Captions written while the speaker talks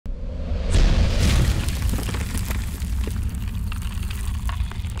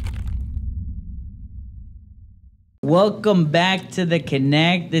welcome back to The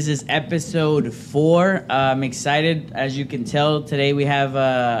Connect. This is episode 4. I'm excited. As you can tell, today we have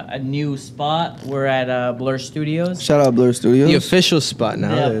a new spot. We're at Blur Studios. Shout out Blur Studios. The official spot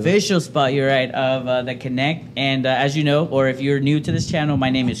now. The official spot, you're right, of The Connect. And as you know, or if you're new to this channel, my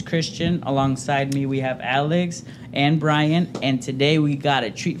name is Christian. Alongside me, we have Alex and Brian. And today we got a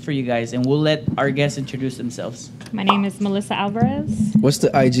treat for you guys. And we'll let our guests introduce themselves. My name is Melissa Alvarez. What's the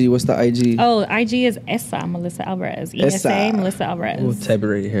IG? Oh, IG is ESA, Melissa Alvarez. ESA, Melissa Alvarez. We'll type it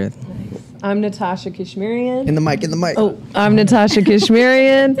right here. I'm Natasha Kishmirian. In the mic. Oh, I'm Natasha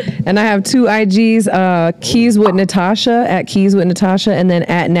Kishmirian, and I have 2 IGs, Keys with Natasha, at Keys with Natasha, and then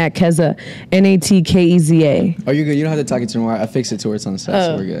at Natkeza, Natkeza. Oh, you're good. You don't have to talk it to me. I fixed it to where it's on the side,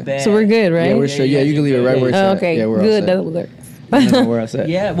 so we're good. Bad. So we're good, right? Yeah, we're straight. Yeah, you can leave it right where it's Oh, at. okay, Yeah, we're good. all That'll work. set. We're all set.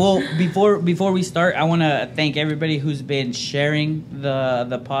 Yeah, well, before we start, I want to thank everybody who's been sharing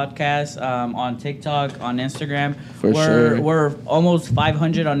the podcast on TikTok, on Instagram. We're almost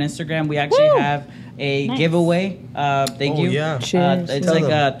 500 on Instagram. We actually have a giveaway. Thank you. Yeah. Cheers. It's like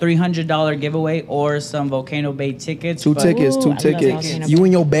a $300 giveaway or some Volcano Bay tickets. Two but- tickets. Ooh, I love Volcano You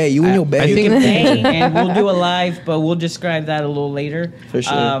and your bay. I think and we'll do a live, but we'll describe that a little later. For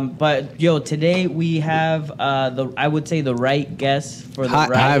sure. But today we have I would say the right guest for the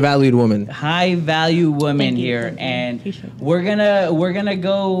high valued woman. high value woman Thank you. here, Thank you. and Appreciate it. we're gonna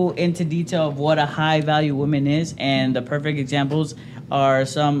go into detail of what a high value woman is, and the perfect examples are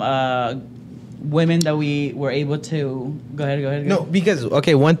some women that we were able to go ahead. No, because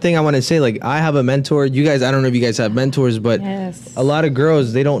one thing I want to say, like, I have a mentor. You guys, I don't know if you guys have mentors, but Yes. a lot of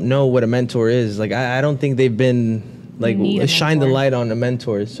girls, they don't know what a mentor is. Like, I don't think they've been like They need a shine the mentor. light on a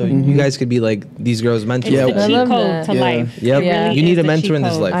mentor. So you guys could be like these girls' mentors. It's Yeah, the I cheat love code that. to Yeah. life. Yep. It Yeah. really You need is a the mentor cheat in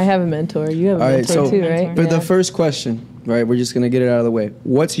this code. life. I have a mentor. You have a All right, mentor so too, right? for Yeah. the first question, right, we're just gonna get it out of the way.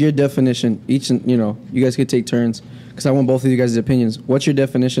 What's your definition? You guys could take turns because I want both of you guys' opinions. What's your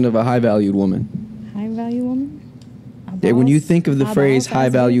definition of a high valued woman? High value woman? A Yeah, when you boss- think of the a phrase boss high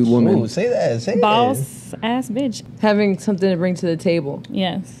ass valued bitch. woman, Ooh, say that. Say Boss ass bitch. Having something to bring to the table.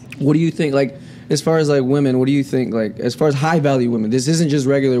 Yes. what do you think? Like, as far as like women, what do you think? Like, as far as high value women, this isn't just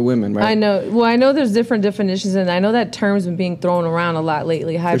regular women, right? I know. Well, I know there's different definitions, and I know that term's been being thrown around a lot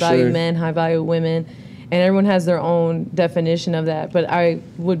lately. High value sure. men, high value women, and everyone has their own definition of that. But I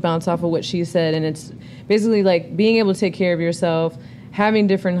would bounce off of what she said, and it's basically like being able to take care of yourself, having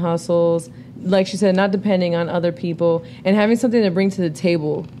different hustles, like she said, not depending on other people, and having something to bring to the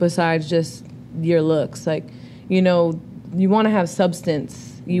table besides just your looks. Like, you want to have substance.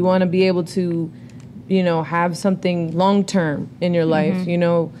 You want to be able to, have something long term in your life.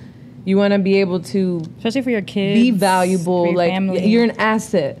 You want to be able to Especially for your kids. be valuable. for your Like, family. you're an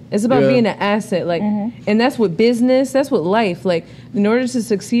asset. It's about Yeah. being an asset. Like, and that's what business. That's what life. Like, in order to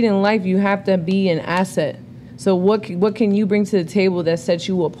succeed in life, you have to be an asset. So what can you bring to the table that sets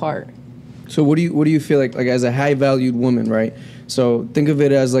you apart? So what do you feel like as a high valued woman, right? So think of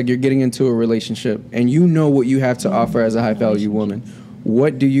it as like you're getting into a relationship and you know what you have to offer as a high value woman.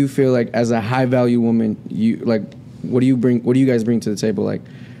 What do you feel like as a high value woman, what do you guys bring to the table? Like,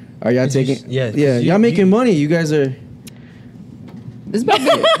 are y'all taking y'all making money. You guys are It's about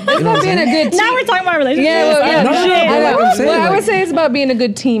being a good team. Now we're talking about relationships. Yeah, well, yeah. No, I know. I'm saying, Well, I like- would say it's about being a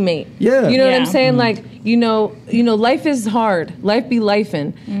good teammate. Yeah. You know what Yeah. I'm saying? Like, life is hard. Life be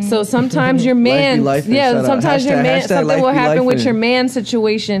lifing. So sometimes your man, Life be lifing. Shout out. sometimes your Hashtag- man, hashtag something life will be happen with lifing. your man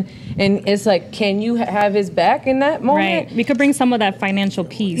situation, and it's like, can you have his back in that moment? Right. We could bring some of that financial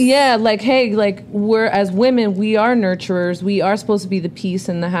peace. Yeah, like, hey, like, we're, as women, we are nurturers. We are supposed to be the peace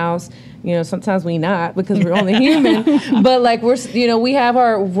in the house. Sometimes we not because we're only human. But, like, we have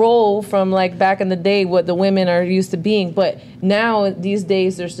our role from, like, back in the day, what the women are used to being. But now, these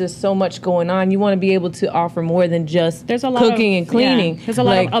days, there's just so much going on. You want to be able to offer more than just There's a lot cooking of, and cleaning. Yeah, there's a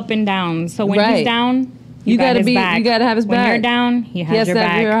lot Like, of up and downs. So when Right. he's down, You got gotta his be- back. you gotta have his when back. you're down, he has your to have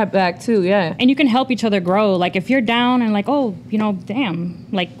back. your back, too, yeah. And you can help each other grow. Like if you're down and like, oh, damn.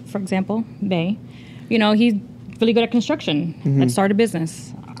 Like for example, Bay, he's really good at construction. Let's start a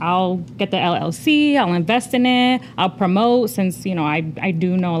business. I'll get the LLC. I'll invest in it. I'll promote since, I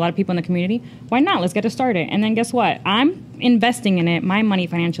do know a lot of people in the community. Why not? Let's get it started. And then guess what? I'm investing in it, my money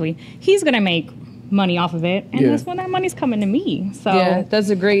financially. He's going to make money off of it. And Yeah. that's when that money's coming to me. So Yeah, that's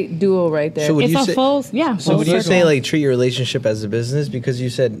a great duo right there. So would it's you a say- full, So full would you circle. say like treat your relationship as a business, because you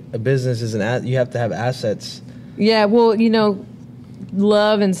said a business is you have to have assets. Yeah, well,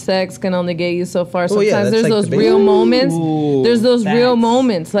 love and sex can only get you so far. Oh, Sometimes yeah, that's there's like those the real basic. moments. Ooh, There's those real facts.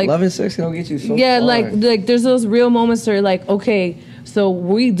 moments. Like, love and sex can get you so yeah, far. like there's those real moments where like, okay, so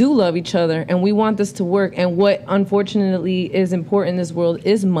we do love each other and we want this to work. And what unfortunately is important in this world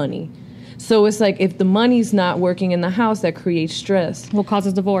is money. So it's like if the money's not working in the house, that creates stress. What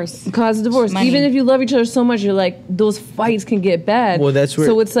causes divorce? Causes divorce. Money. Even if you love each other so much, you're like, those fights can get bad. Well, that's where-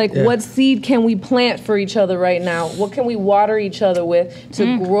 So it's like, yeah. what seed can we plant for each other right now? What can we water each other with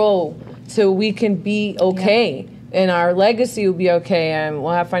to grow so we can be okay? And our legacy will be okay, and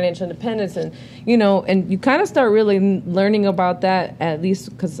we'll have financial independence, and and you kind of start really learning about that, at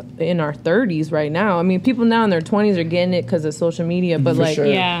least because in our 30s right now. I mean, people now in their 20s are getting it because of social media, but For like, sure.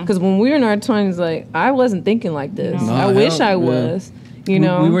 Yeah. because when we were in our 20s, like I wasn't thinking like this. No. I No, wish hell, I yeah. was. You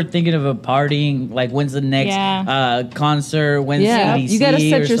know, we were thinking of a partying. Like, when's the next concert? When's CDC you got to or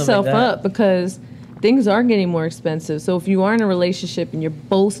set stuff yourself like that? up because things are getting more expensive. So if you are in a relationship and you're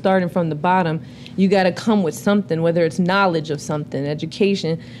both starting from the bottom, you got to come with something, whether it's knowledge of something,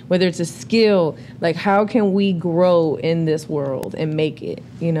 education, whether it's a skill. Like, how can we grow in this world and make it,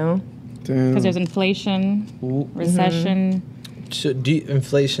 Damn. Because there's inflation, recession. So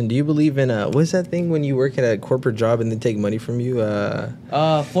inflation. Do you believe in what's that thing when you work at a corporate job and they take money from you?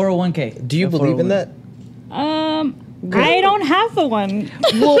 401k. Do you believe in that? I don't have the one.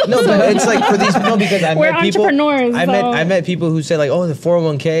 Well, no, but it's like for these because I We're met people. entrepreneurs, I so- met people who said like, oh, the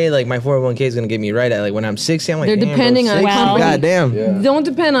 401k, like my 401k is gonna get me right at like when I'm 60. I'm like, They're damn, depending bro, on 60? company. God damn. Yeah. Don't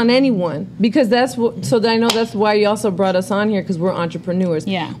depend on anyone because that's what. So I know that's why you also brought us on here because we're entrepreneurs.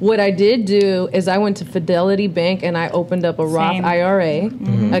 Yeah. What I did do is I went to Fidelity Bank and I opened up a Roth Same.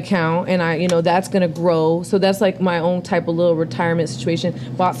 IRA account, and I, that's going to grow. So that's like my own type of little retirement situation.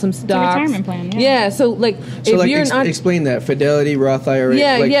 Bought some stocks. retirement plan, yeah. Yeah. So like, So if like, you're an explain that Fidelity, Roth IRA.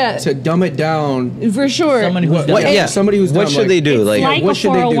 Yeah, like, yeah. To dumb it down. for sure. Someone who's done What? it. Yeah. Somebody who's What done, should like- they do? Like, Like what a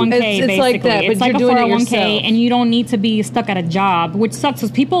should they do? 401k, It's basically. like that, but it's like you're a doing it 401k, yourself. and you don't need to be stuck at a job, which sucks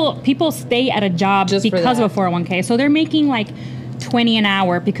because people stay at a job Just for because that. of a 401k. So they're making like 20 an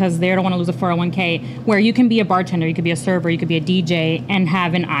hour because they don't want to lose a 401k, where you can be a bartender, you could be a server, you could be a DJ and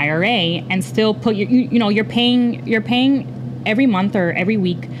have an IRA and still put you're paying every month or every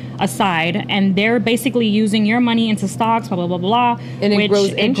week aside, and they're basically using your money into stocks, blah blah blah blah, And it which grows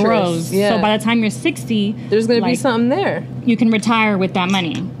it interest. grows. Yeah. So by the time you're 60, There's going to be like, something there. you can retire with that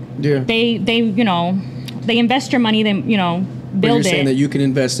money. Yeah. They invest your money, they But build you're saying that it. you can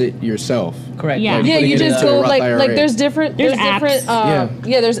invest it yourself. Correct. Yeah. Like, Yeah, putting you it just into a go Roth like IRA. there's different There's different apps.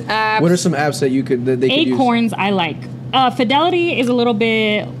 there's apps. What are some apps that they could use? Acorns, I like. Fidelity is a little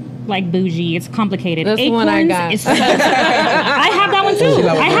bit like bougie. It's complicated. That's the Acorns one I got. is I have that one too.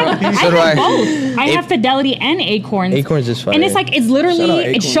 I have So do I. both. I have Fidelity and Acorns. Acorns is fire. And it's like, it's Shout out literally, it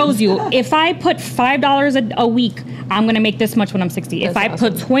Acorns. shows you, if I put $5 a week, I'm going to make this much when I'm 60. If I That's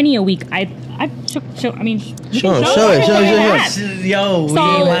put awesome. 20 a week, I mean, Show it. Yo, we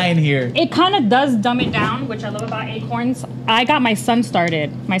So- ain't lying here. It kind of does dumb it down, which I love about Acorns. I got my son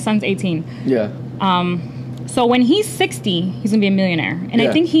started. My son's 18. Yeah. So when he's 60, he's gonna be a millionaire, and Yeah.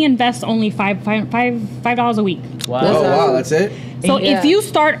 I think he invests only $5 a week. Wow. Oh wow, that's it. So Yeah. if you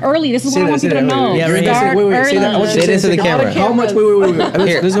start early, this is Say what I that, want say people to that. know. Wait, Yeah, right here. Start Wait, early. say that. I want you Say to this to the camera. How much? Wait.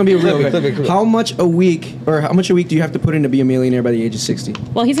 This is gonna be real. Clip it. How much a week, or how much a week do you have to put in to be a millionaire by the age of 60?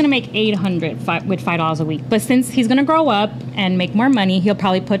 Well, he's gonna make $800 with $5 a week. But since he's gonna grow up and make more money, he'll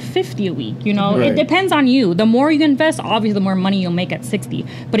probably put 50 a week. You know, Right. it depends on you. The more you invest, obviously, the more money you'll make at 60.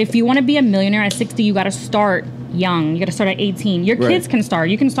 But if you want to be a millionaire at 60, you got to start young. You got to start at 18. Your Right. kids can start.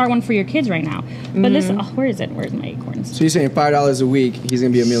 You can start one for your kids right now. But this, where is it? Where's my Acorns? So you're saying $5 a week, he's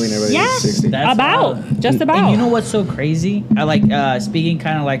gonna be a millionaire by the age Yeah. of 60? That's About. wild. Just about. And you know what's so crazy? I like speaking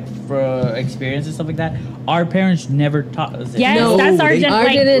kind of like for experience and stuff like that. Our parents never taught us this. Yes, No, that's our they- gen- Ours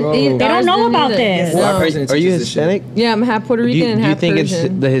like, didn't Bro. either. They don't Ours know didn't about either. this. Well, our No. president Are you teaches this shit. Hispanic? Yeah, I'm half Puerto Do Rican you, and do you half think Persian.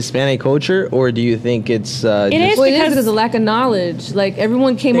 it's the Hispanic culture, or do you think it's It just, is. Well, it is because- because of lack of knowledge. Like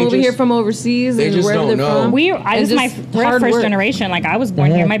everyone came They over just- here from overseas they and just wherever don't they're know. from. We're And this is my just we're hard first work. generation. Like I was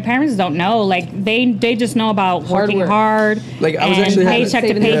born here. My parents don't know. Like they just know about Hard working work. hard. Like, I was and actually having- paycheck to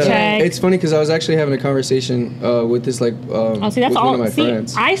Saving the paycheck. day. It's funny because I was actually having a conversation with this like Oh, see, that's with all. one of my See,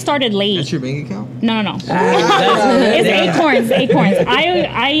 friends. I started late. your bank account? No. It's Acorns.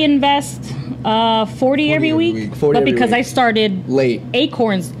 I invest 40 every week, 40 but every because week. I started Late.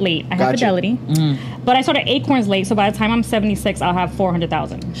 Acorns late. I have Gotcha. Fidelity, but I started Acorns late. So by the time I'm 76, I'll have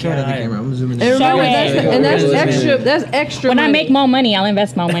 400,000. Show it at the camera. I'm zooming in. And remember, Show it. that's Yeah. extra. That's extra. When I money. make more money, I'll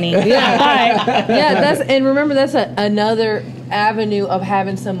invest more money. Yeah, that's and remember that's another avenue of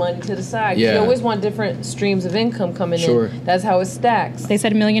having some money to the side. Yeah. You always want different streams of income coming Sure. in. That's how it stacks. They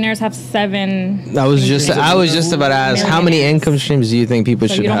said millionaires have 7. I was just about to ask, how many income streams do you think people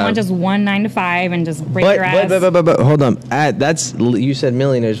So should you don't have? want just one 9 to 5 and just break your ass. But hold on. That's you said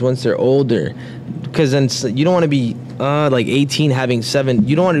millionaires once they're older. because then you don't want to be like 18 having 7.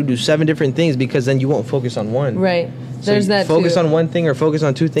 You don't want to do 7 different things because then you won't focus on one. Right. So There's that focus too. on one thing or focus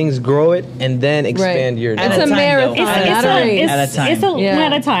on 2 things, grow it, and then expand your. It's At a a time, marathon, though. not a race. At a time. It's a Yeah.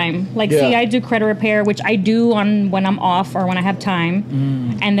 one at a time. Like, Yeah. see, I do credit repair, which I do on when I'm off or when I have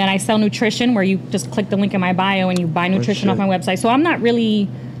time, and then I sell nutrition, where you just click the link in my bio and you buy nutrition off my website. So I'm not really,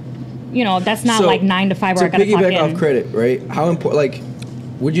 that's not So, like 9 to 5 where I to gotta clock piggyback in. off credit, right? How important? Like,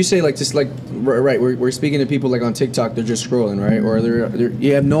 would you say like just like right? We're speaking to people like on TikTok. They're just scrolling, right? Or they're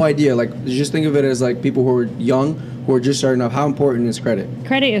you have no idea. Like, just think of it as like people who are young who are just starting off. How important is credit?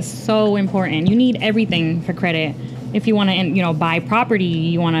 Credit is so important. You need everything for credit. If you want to, buy property,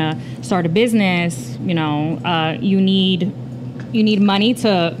 you want to start a business, you need money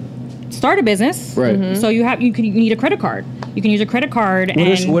to start a business. Right. So you need a credit card. You can use a credit card.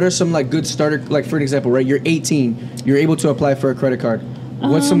 What are some like good starter, like for an example, right? You're 18, you're able to apply for a credit card.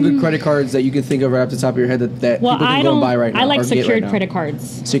 What's some good credit cards that you can think of right off the top of your head that people can go and buy right now? I like or get secured right now? credit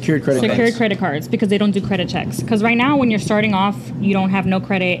cards. Secured credit cards. Secured credit cards because they don't do credit checks. Because right now, when you're starting off, you don't have no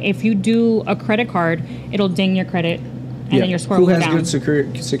credit. If you do a credit card, it'll ding your credit, and then your score Who will go has down.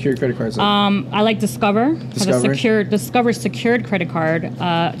 good secured credit cards? I like Discover. Discover? Discover secured credit card.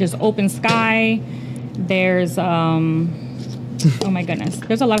 There's Open Sky. There's oh my goodness.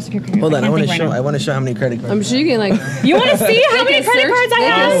 There's a lot of secured credit cards. Hold on, I want to can't show. think I right want to show how many credit cards. I'm sure you can like. You want to see how many credit cards I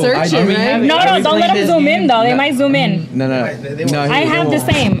have? Search I it, mean, right? No, don't let them zoom in though. They might zoom in. No. I have the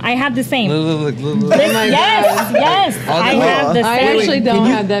same. I have the same. Look. Yes. I have the I same. actually don't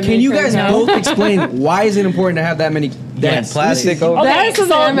have that many. Can you guys credit cards. both explain why is it important to have that many? Yes. Plastic. Okay, That's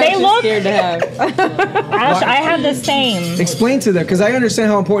something so I'm they actually look. scared to have. I have the same. Explain to them, because I understand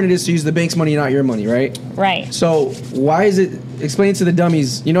how important it is to use the bank's money, not your money, right? Right. So why is it? Explain to the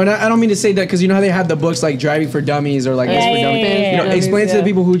dummies. And I don't mean to say that because how they have the books like Driving for Dummies or like this for Dummies. yeah. Explain to the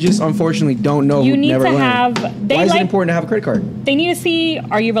people who just unfortunately don't know. You who need never to learned. have. Why is it important to have a credit card? They need to see,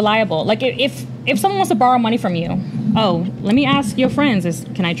 are you reliable? Like if someone wants to borrow money from you, let me ask your friends,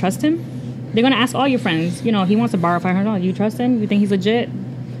 can I trust him? They're going to ask all your friends, he wants to borrow $500. You trust him? You think he's legit?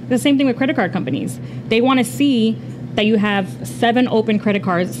 The same thing with credit card companies. They want to see that you have 7 open credit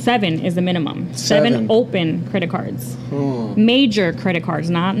cards. 7 is the minimum. 7 open credit cards. Major credit cards,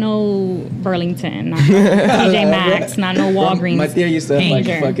 not no Burlington, not no TJ Maxx, not no Walgreens. My tia used to have like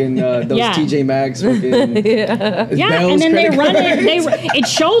Major. fucking those Yeah. TJ Maxx fucking Yeah, and then they run it. It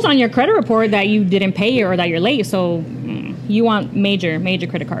shows on your credit report that you didn't pay or that you're late. So you want major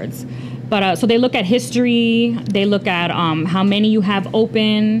credit cards. But so they look at history. They look at how many you have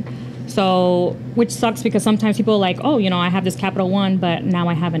open. So, which sucks because sometimes people are like, I have this Capital One, but now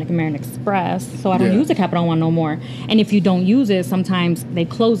I have an American Express, so I don't use the Capital One no more. And if you don't use it, sometimes they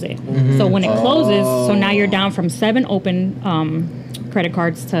close it. So when it closes, so now you're down from 7 open credit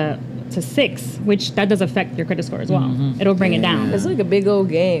cards to 6, which that does affect your credit score as well. It'll bring it down. It's like a big old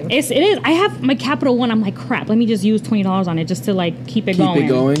game. It is. I have my Capital One. I'm like, crap. Let me just use $20 on it just to like keep it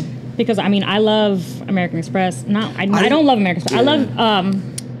going. Because I love American Express. I don't love American Express. I love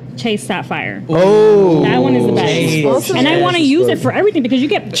Chase Sapphire. Oh, that one is the best. Also, And I want to use it for everything because you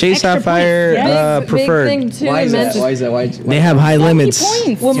get Chase extra Sapphire points. Yes. preferred. Big thing too. Why is that? Manchester- Why They have high limits.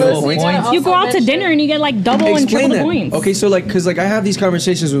 Points. Well, Yo, Melissa, points. You go out to dinner and you get like double and triple the that. points. Okay, so because I have these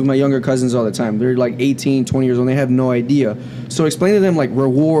conversations with my younger cousins all the time. They're like 18, 20 years old. And they have no idea. So explain to them like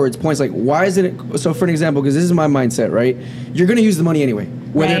rewards, points. Like why is it? So for an example, because this is my mindset, right? You're gonna use the money anyway.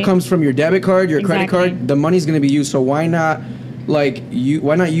 Whether it comes from your debit card, your credit card, the money's gonna be used. So why not?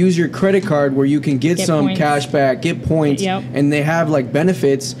 Why not use your credit card where you can get some points. cash back, get points, Yep. and they have like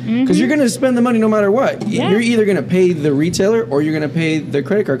benefits because you're gonna spend the money no matter what. Yeah. You're either gonna pay the retailer or you're gonna pay the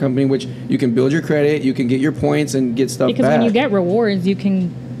credit card company, which you can build your credit, you can get your points and get stuff Because back. when you get rewards, you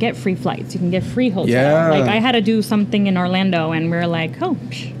can get free flights. You can get free hotel. Yeah. Like I had to do something in Orlando, and we are like, I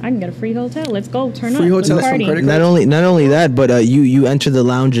can get a free hotel. Let's go turn Free up. hotel Let's from party. credit Not only that, but you enter the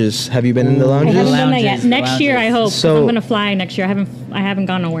lounges. Have you been in the I lounges? haven't done that yet. Lounges, Next year, I hope. 'Cause So- I'm gonna fly next year. I haven't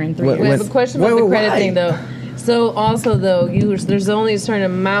gone nowhere in 3 What- We years. have a question about Wait, the credit why? thing though. So also though, there's only a certain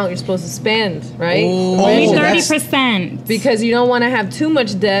amount you're supposed to spend, right? Only Oh, 30%. Because you don't want to have too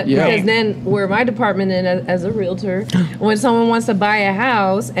much debt. Yeah. Because then, where my department in as a realtor, when someone wants to buy a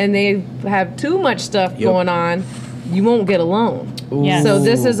house and they have too much stuff going on, you won't get a loan. Yes. So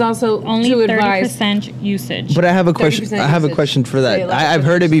this is also Only to 30% advise. usage. But I have a question. 30% I have a usage. question for Say a that. lot of I've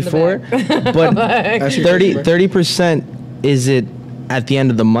heard it questions in the before, but 30% is it at the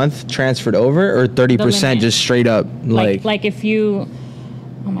end of the month transferred over, or 30% limit. just straight up like if you,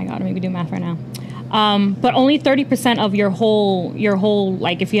 oh my god, I'm gonna do math right now. But only 30% of your whole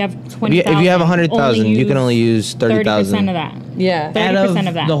like if you have 20,000. If you have 100,000, you can only use 30,000 of that. Yeah. 30%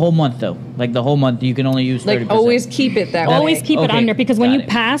 of that. The whole month though, like the whole month, you can only use 30%. Like always keep it that way. Always keep it Okay, under because when got you it.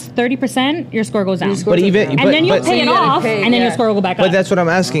 pass 30%, your score goes down. score But goes even down. and then you but- pay it you gotta off, pay, and then your yeah. score will go back up. But that's what I'm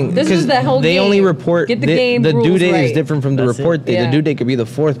asking. This is 'cause the whole they game. only report Get the the game due rules date is right. different from the That's it. report date. Yeah. The due date could be the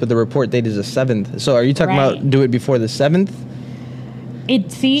 4th, but the report date is the 7th. So are you talking Right. about do it before the 7th?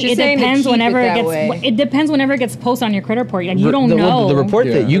 She's It saying to depends keep whenever it it that gets. way. It depends whenever it gets posted on your credit report. Like you don't the, know the report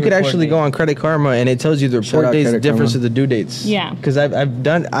Yeah. date. You The could report actually date. go on Credit Karma and it tells you the Shout report out date's Credit difference Karma. of the due dates. Yeah. Because I've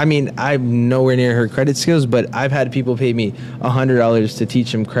done. I mean, I'm nowhere near her credit skills, but I've had people pay me $100 to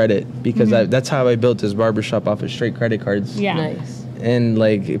teach them credit because that's how I built this barbershop off of straight credit cards. Yeah. Nice. And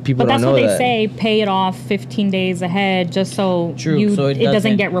like people But don't that's know what they that. say. Pay it off 15 days ahead, just so True, so it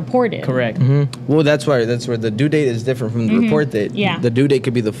doesn't get reported. Correct. Well, that's where the due date is different from the report date. Yeah. The due date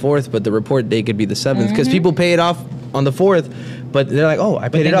could be the 4th, but the report date could be the 7th because people pay it off on the 4th, but they're like, oh, I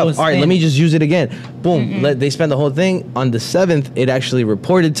paid it then off. go All right, let spend. me just use it again. Boom. They spend the whole thing on the 7th. It actually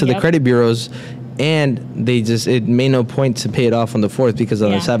reported to the Yep. credit bureaus. And it made no point to pay it off on the 4th because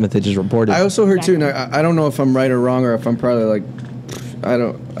on Yeah. the 7th it just reported. I also heard too, and I don't know if I'm right or wrong, or if I'm probably like, I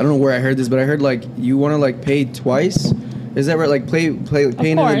don't know where I heard this, but I heard like you want to like pay twice. Is that right? Like pay in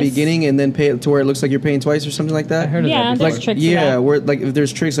the course. beginning and then pay it to where it looks like you're paying twice or something like that. I heard of Yeah, that. there's before. tricks to Yeah, that. where like if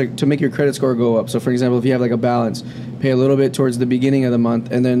there's tricks like to make your credit score go up. So for example, if you have like a balance, pay a little bit towards the beginning of the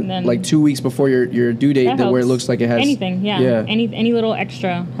month, and then like 2 weeks before your due date, That where it helps. looks like it has anything. Yeah. Yeah. Any little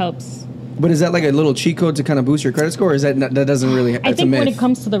extra helps. But is that like a little cheat code to kind of boost your credit score? Or is that that doesn't really? I it's a think when myth? it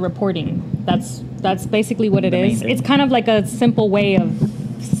comes to the reporting, that's basically what it The main is. thing. It's kind of like a simple way of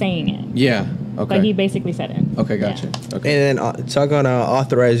saying it. Yeah. Okay. But he basically said it. Okay, Yeah. gotcha. Okay. and then talk on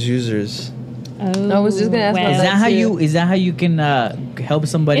authorized users. Oh, I was just gonna ask about Is that that how too. you can help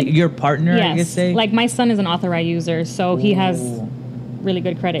somebody, your partner? I guess Yes. say. Like my son is an authorized user, so he has Ooh. really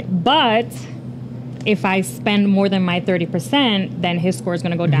good credit. But if I spend more than my 30%, then his score is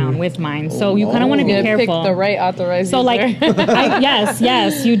going to go down with mine. So you kind of want to be You gotta pick careful. the right authorized So user. like,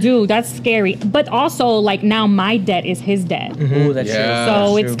 yes, you do. That's scary. But also, like now, my debt is his debt. Ooh, that's Yeah. true.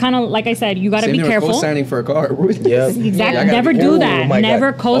 So That's it's true. kind of like I said, you got to Same be thing with careful. co-signing for a car. Yep. Exactly. Yeah, I gotta Never be do careful. that. Oh my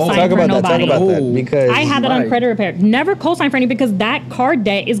Never God. co-sign Talk for about that. nobody. Talk about that Oh. because I had that on Right. credit repair. Never co-sign for any because that card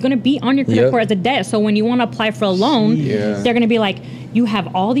debt is going to be on your credit Yep. score as a debt. So when you want to apply for a loan, Yeah. they're going to be like, you have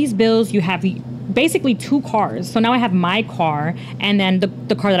all these bills. You have basically 2 cars. So now I have my car and then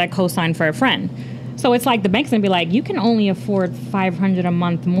the car that I co-signed for a friend. So it's like the bank's gonna be like, you can only afford $500 a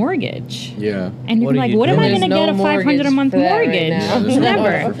month mortgage. Yeah. And you're What are like, you what am I doing? gonna There's get a no $500 a month mortgage for that right mortgage? now. Yeah, there's no Never.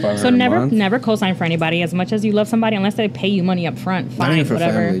 mortgage for $500 So a never, month. never co-sign for anybody. As much as you love somebody, unless they pay you money up front, Not fine, even for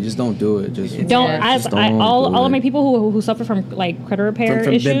whatever. family. Just don't do it. Just Don't. Yeah. Just I, don't all do of it. my people who suffer from like credit repair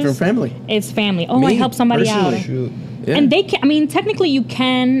from issues, family. it's family. Oh, I Me, help somebody out. personally. Shoot. Yeah. And they can. I mean, technically, you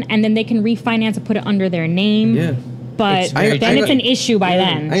can, and then they can refinance and put it under their name. Yeah. But It's very then it's tricky. an issue by I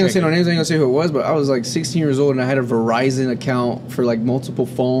then. ain't gonna say no names. I ain't gonna say who it was, but I was like 16 years old and I had a Verizon account for like multiple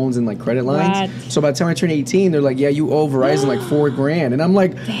phones and like credit lines. What? So by the time I turned 18, they're like, "Yeah, you owe Verizon like $4,000," and I'm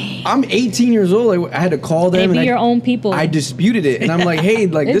like, "I'm 18 years old. Like, I had to call them. They and be I, your own people. I disputed it, and I'm like, "Hey,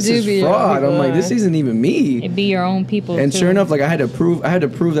 like It this do is be your own fraud." I'm people, like, "This huh? isn't even me." It'd be your own people. And too. sure enough, like I had to prove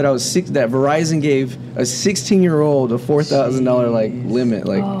that I was that Verizon gave a 16-year-old a $4,000 like limit.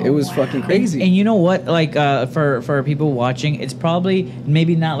 Like Oh, it was fucking crazy. And you know what? Like for people watching, it's probably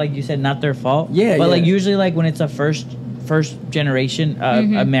maybe not like you said, not their fault. Yeah, But like yeah. usually like when it's a first generation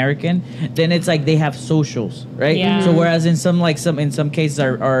American, then it's like they have socials, right? Yeah. So whereas in some cases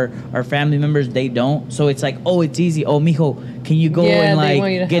our family members they don't. So it's like, oh, it's easy. Oh, mijo, can you go Yeah, and they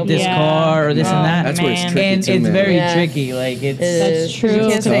want you to like get help this them. car or this Yeah. and that? That's where it's Man. tricky And too, it's man. very Yeah. tricky. Like it's That's true. You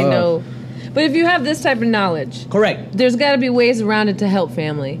can't say Tough. no. But if you have this type of knowledge, correct. there's got to be ways around it to help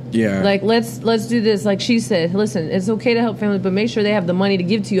family. Yeah. Like let's do this. Like she said, listen, it's okay to help family, but make sure they have the money to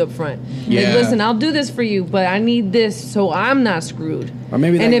give to you up front. Yeah. Like, listen, I'll do this for you, but I need this so I'm not screwed. Or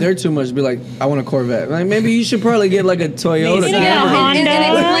maybe And like if- they're too much. Be like, I want a Corvette. Like maybe you should probably get like a Toyota. Maybe get a Camry. Honda.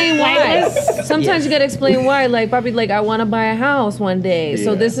 And explain why. Like, Sometimes you gotta explain why. Like, Bobby, like I want to buy a house one day,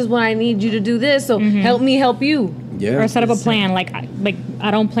 so Yeah. this is what I need you to do. This, so help me help you. Yeah. or set up a plan. Like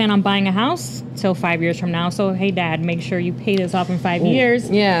I don't plan on buying a house till 5 years from now. So hey, Dad, make sure you pay this off in 5 years.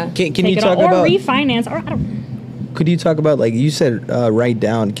 Yeah. Can Take you it talk out, or about? refinance, or I don't. Could you talk about, like you said, write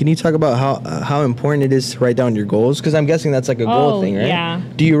down? Can you talk about how important it is to write down your goals? Because I'm guessing that's like a goal Oh, thing, right? yeah.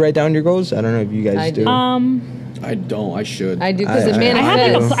 Do you write down your goals? I don't know if you guys I do. do. I don't. I should. I do because it I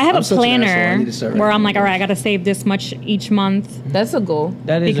manifests. I have I'm a such an asshole. I planner need to start where writing I'm like, them all right, I down. got to save this much each month. That's a goal.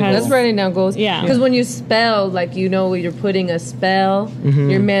 That is a Because- goal. That's writing down goals. Yeah. Because when you spell, like, you know, you're putting a spell,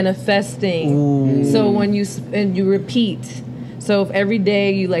 you're manifesting. So when you repeat. So if every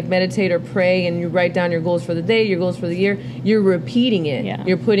day you like meditate or pray and you write down your goals for the day, your goals for the year, you're repeating it. Yeah.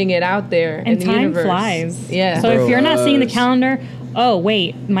 You're putting it out there in And the time universe. flies. Yeah. So if you're not seeing the Does. calendar, oh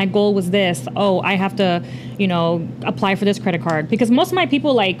wait, my goal was this. Oh, I have to, apply for this credit card because most of my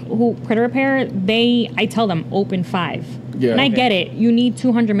people like who credit repair, I tell them open 5. Yeah. And I Okay. get it. You need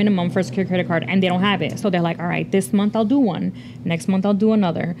 200 minimum for a secured credit card, and they don't have it. So they're like, all right, this month I'll do one. Next month I'll do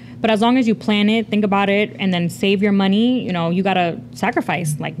another. But as long as you plan it, think about it, and then save your money, you got to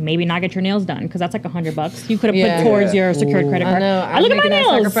sacrifice. Like maybe not get your nails done because that's like $100 you could have Yeah. put towards your secured credit I card. know. I look at my making that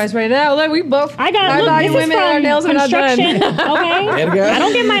nails. sacrifice right now. Look, we both. I got high look. value This is women and our from nails are not done. construction. Okay, Edgar? I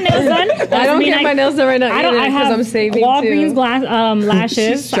don't get my nails done. I don't get my nails done right now I don't. either I because have I'm saving Walgreens too.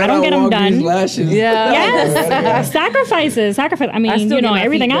 lashes. Shout I don't out get them Walgreens done. Lashes. Yeah. Yes, sacrifices. I mean, I still get my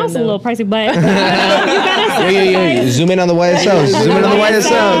everything feet done, else is a though. little pricey, but you gotta sacrifice. Zoom in on the YSLs. Zoom in on the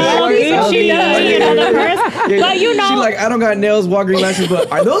YSLs. She does, the purse. But She like, I don't got nails, Walgreens lashes,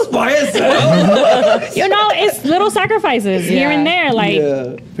 but are those by itself? it's little sacrifices here Yeah. and there. Like,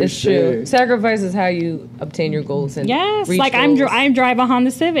 Yeah, for It's true. Sacrifice is how you obtain your goals and yes, reach like goals. I drive a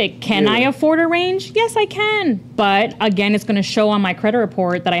Honda Civic. Can I Yeah. afford a range? Yes, I can. But again, it's going to show on my credit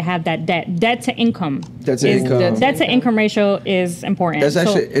report that I have that debt. Debt to income. That's Is income. debt Debt to income ratio is important. That's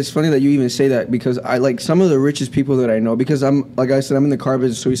actually, it's funny that you even say that because I like some of the richest people that I know because I'm, like I said, I'm in the car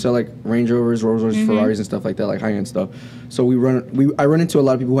business, so we sell like Range Rovers, Rolls Royces, Ferraris and stuff like that, like high-end stuff. So I run into a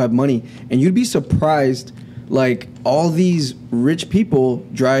lot of people who have money, and you'd be surprised, like all these rich people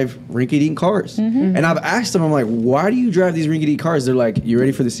drive rinky-dink cars. And I've asked them, I'm like, why do you drive these rinky-dink cars? They're like, you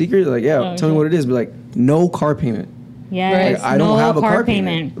ready for the secret? They're like, yeah, tell me what it is. But like, no car payment. yes, Like, I don't no have a car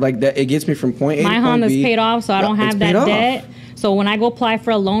payment. Like that, it gets me from point A My to point Honda's B. paid off, so I don't It's have paid that off. debt. So when I go apply for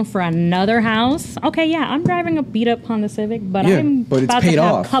a loan for another house, okay, yeah, I'm driving a beat up Honda Civic, but Yeah, I'm but it's about paid to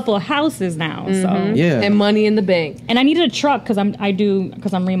have off. a couple of houses now. So Yeah. and money in the bank. and I needed a truck because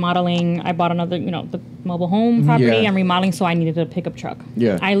I'm remodeling. I bought another, the mobile home property. Yeah. I'm remodeling, so I needed a pickup truck.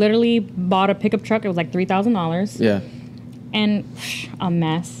 Yeah. I literally bought a pickup truck. It was like $3,000. Yeah. And a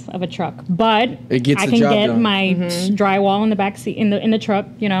mess of a truck, but It gets I the can job get done. my drywall in the back seat in the truck.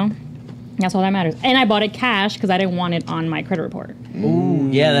 That's all that matters. And I bought it cash because I didn't want it on my credit report.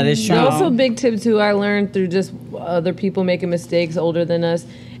 Yeah, that is true. So- Also, a big tip too I learned through just other people making mistakes older than us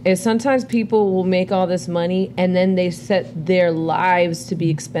is sometimes people will make all this money and then they set their lives to be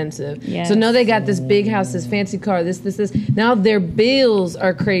expensive. Yes. So now they got this big house, this fancy car, this. Now their bills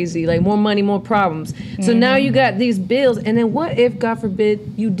are crazy, like more money, more problems. So now you got these bills, and then what if, God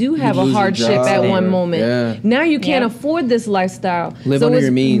forbid, you do have a lose your hardship job at one or- moment? Yeah. Now you can't Yep. afford this lifestyle. Live under it's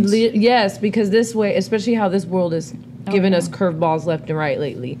your means. Yes, because this way, especially how this world is giving yeah. us curveballs left and right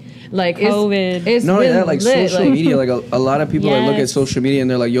lately. Like COVID. it's Not only been that, like lit, social media, like a lot of people like look at Yes. social media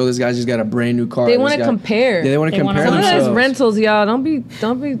and they're like, "Yo, this guy's just got a brand new car." They This want to guy- compare. Yeah, they want to They wanna compare Some of themselves. those rentals, y'all. Don't be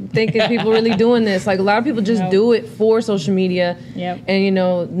thinking people really doing this. Like a lot of people just Nope. do it for social media. Yep. And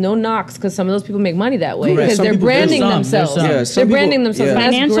no knocks because some of those people make money that way Correct. because Some they're people do. branding There's themselves. some. Yeah, They're some branding people- themselves. yeah.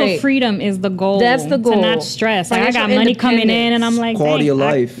 That's Financial great. freedom is the goal. That's the goal. To not stress. Like, I Financial got money coming in, independence. and I'm like, Quality dang, of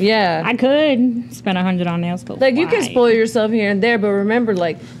life. Yeah. I could spend $100 on nails, but Like you can why? spoil yourself here and there, but remember,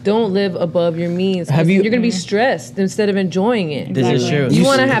 like, don't live above your means. 'cause Have you- You're gonna be stressed instead of enjoying it. This is true. You You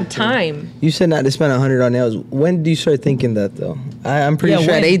want to said- have time. You said not to spend $100 on nails. When do you start thinking that though? I'm pretty Yeah,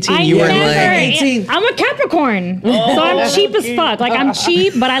 sure at when- 18 I you were never, like, I'm a Capricorn, so I'm cheap as fuck. Like I'm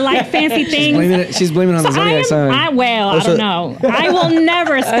cheap, but I like fancy things. She's blaming it on the So I zodiac sign. I Also- don't know. I will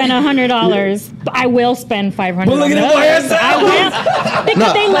never spend $100. I will spend $500. But look at it by yourself. I will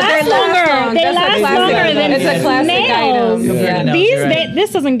because they last longer. They That's a last classic longer item. than It's a classic nails. item. Yeah. Yeah. These You're right.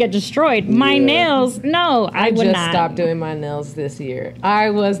 this doesn't get destroyed. My nails, no, I I would just not. stopped doing my nails this year. I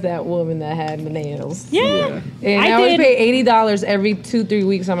was that woman that had the nails. Yeah. And I I would did- pay $80 every 2-3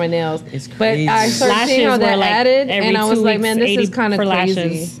 weeks on my nails. It's But crazy. I started Lashes seeing how that were, like, added, every and I was 2 like, weeks, man, this 80 is kind of for crazy.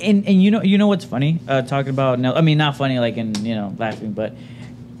 lashes. And you know what's funny? Talking about nail. I mean, not funny like in laughing, but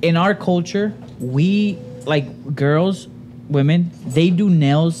in our culture, we like girls, women, they do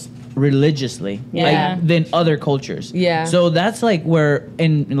nails religiously, Yeah. like than other cultures. Yeah. So that's like where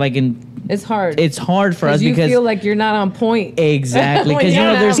in It's hard. it's hard for us you because feel like you're not on point. exactly because When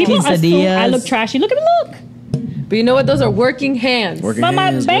you're there's not- People assume quesadillas. I look trashy. Look at me, look. But you know what? Those are working hands. Working But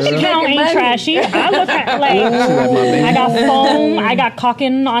my hands, bank girl. account Making ain't money. trashy. I look at like got my bank. I got foam. I got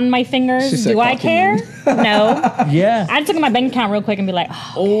caulking on my She fingers. said Do I caulking. care? No. Yeah. I just look at my bank account real quick and be like,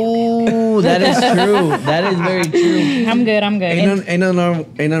 oh, Oh, that is true. That is very true. I'm good. I'm good. Ain't nothing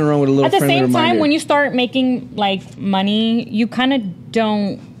wrong with a little At the friendly same reminder. time, when you start making like money, you kind of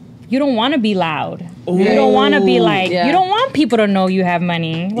don't want to be loud. You don't want to be like, Yeah. you don't want people to know you have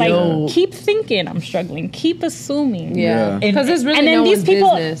money. Like, Yo. keep thinking I'm struggling. Keep assuming. Yeah, Yeah. because it's really And then no these one's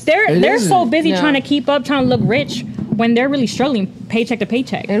people, business. they're isn't. so busy No. trying to keep up, trying to look rich when they're really struggling paycheck to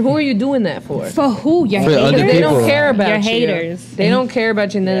paycheck. And who are you doing that for? For who? Your For other haters? They don't people. care about Your you. haters. They don't care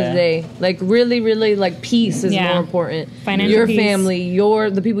about you in the end of the Yeah. day. Like really, really, like peace is Yeah. more important. Financial your peace. family,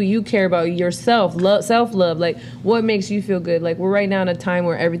 the people you care about, yourself, self love. Like what makes you feel good. Like we're right now in a time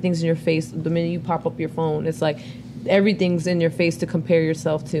where everything's in your face. The minute you pop up your phone, it's like everything's in your face to compare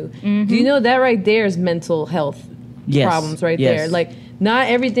yourself to. Do you know that right there is mental health Yes. problems right Yes. there? Like not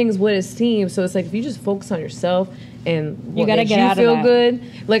everything's what it seems. So it's like if you just focus on yourself and what gotta makes get you out of feel that. good.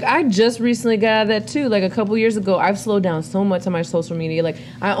 Like I just recently got out of that too. Like a couple years ago, I've slowed down so much on my social media. Like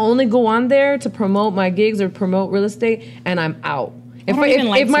I only go on there to promote my gigs or promote real estate, and I'm out. If don't even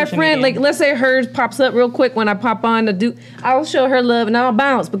like if my social friend, media. like let's say hers pops up real quick when I pop on to do, I'll show her love and I'll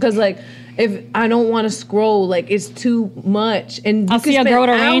bounce because like if I don't want to scroll, like it's too much. And you I'll can see a spend girl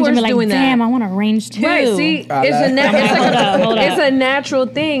to range and hours be like, doing that. damn, I want to range too. Right. See, it's like- a Hold up. it's a natural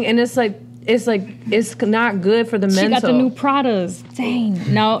thing, and it's not good for the She mental. got the new Pradas.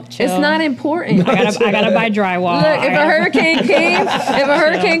 Dang. No, chill. It's not important. I gotta buy drywall. Look, if a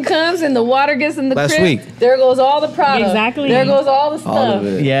hurricane comes and the water gets in the Last crib, week. there goes all the product. Exactly. There goes all the stuff. All of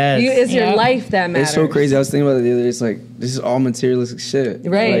it. Yes. It's your Yeah. life that matters. It's so crazy. I was thinking about it the other day. It's like this is all materialistic shit.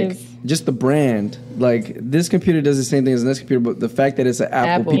 Right. Like, just the brand. Like this computer does the same thing as this computer, but the fact that it's an Apple,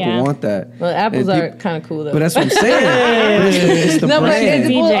 Apple. people Yeah. want that. Well, apples And are peop- kind of cool though. But that's what I'm saying. But it's the no, but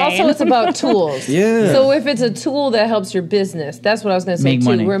brand. well, DJ. also it's about tools. Yeah. So if it's a tool that helps your business, that's what I was going to say Make too.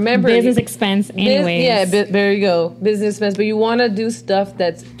 money. Remember, business expense anyways. Yeah, there you go. Business expense. But you want to do stuff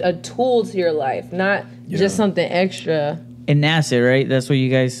that's a tool to your life, not just something extra. An asset, right? That's what you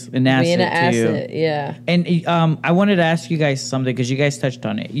guys an asset Being an to you. asset, yeah. And I wanted to ask you guys something because you guys touched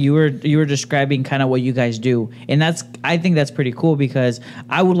on it. You were describing kind of what you guys do, and I think that's pretty cool because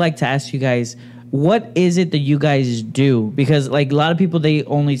I would like to ask you guys, what is it that you guys do? Because like a lot of people, they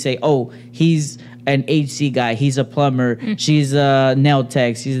only say, "Oh, he's an HC guy, he's a plumber, she's a nail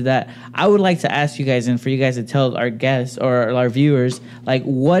tech, she's that." I would like to ask you guys, and for you guys to tell our guests or our viewers, like,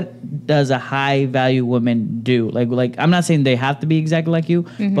 what does a high value woman do? Like I'm not saying they have to be exactly like you,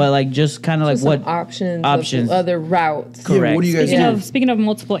 but like just kind of like Some what options, of other routes. Yeah, Correct. what do you guys Speaking do? of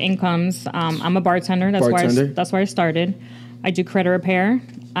multiple incomes, I'm a bartender. Bartender? That's where I started. I do credit repair.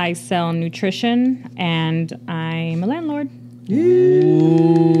 I sell nutrition, and I'm a landlord.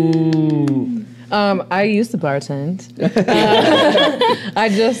 I used to bartend. I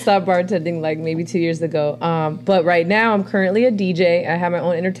just stopped bartending like maybe 2 years ago. But right now I'm currently a DJ. I have my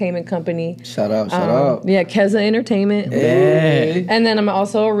own entertainment company. Shout out. Yeah, Keza Entertainment. Hey. And then I'm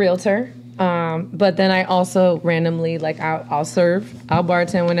also a realtor. But then I also randomly, like, I'll serve. I'll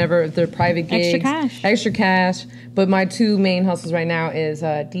bartend whenever they're private gigs. Extra cash. But my two main hustles right now is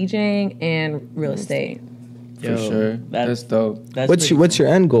DJing and real estate. For sure. That's dope. What's your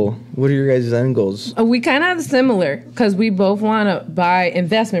end goal? What are your guys' end goals? We kind of have similar because we both want to buy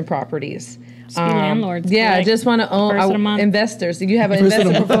investment properties. Landlords. Yeah, I like, just want to own first of the month. investors. So you have an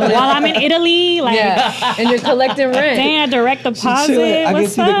investment portfolio. While I'm in Italy, like, Yeah, and you're collecting rent. dang, a direct deposit. Chilling. I can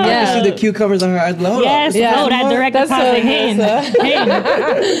What's see up? the I Yeah. can see the cucumbers on her eyes. Hold Yes, up. Yeah. oh, that direct That's deposit. so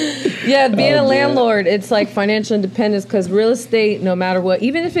Hey, hey. Yeah, being a man. landlord, it's like financial independence because real estate, no matter what,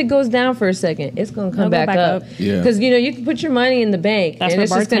 even if it goes down for a second, it's going to come It'll go back back up. up. Yeah. Because, you can put your money in the bank That's and where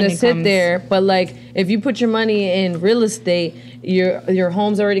it's just going to bartending sit comes. there. But, like, if you put your money in real estate, your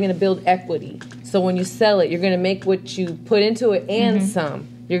home's already going to build equity. So when you sell it, you're going to make what you put into it and some.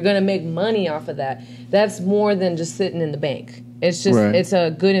 You're going to make money off of that. That's more than just sitting in the bank. It's just, Right. it's a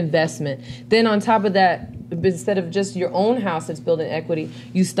good investment. Then on top of that, instead of just your own house that's building equity,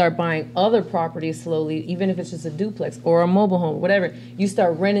 you start buying other properties slowly, even if it's just a duplex or a mobile home, whatever. You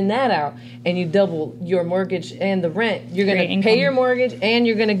start renting that out and you double your mortgage and the rent. You're going Great to income. pay your mortgage and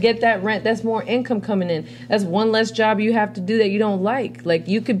you're going to get that rent. That's more income coming in. That's one less job you have to do that you don't like. Like,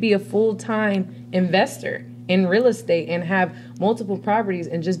 you could be a full-time investor in real estate and have multiple properties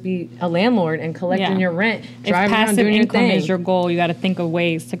and just be a landlord and collecting Yeah. your rent, If driving around passive doing your income thing. is your goal, you got to think of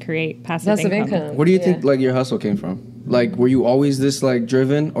ways to create passive income. Where do you Yeah. think like your hustle came from? Like, were you always this like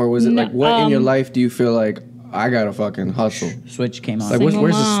driven, or was it No, like what in your life do you feel like I gotta fucking hustle. Switch came on. Like, where's the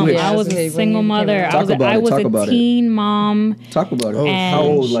mom. switch? I was Okay, a when single you came mother. out. Talk about I it, was talk a about it. teen mom. Talk about it. And How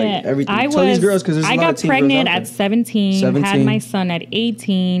old? Like shit. everything. I Tell these girls because there's a I lot got of teen pregnant girls out at there. 17, had my son at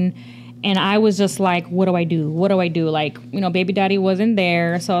 18, and I was just like, what do I do? What do I do? Like, baby daddy wasn't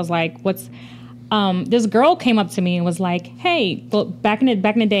there, so I was like, what's this girl came up to me and was like, hey, well, back in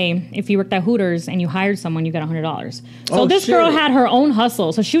the day, if you worked at Hooters and you hired someone, you got $100. So this girl had her own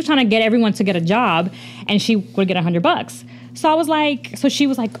hustle. So she was trying to get everyone to get a job, and she would get $100. So I was like, so she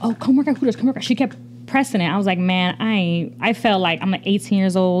was like, oh, come work at Hooters, come work. She kept pressing it. I was like, man, I felt like I'm 18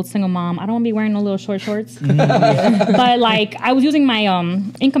 years old, single mom. I don't want to be wearing no little short shorts. But like, I was using my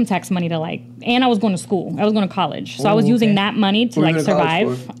income tax money to like, and I was going to school. I was going to college. So I was using that money to like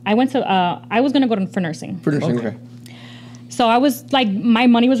survive. I went to, I was going to go for nursing. For nursing, okay. So I was like, my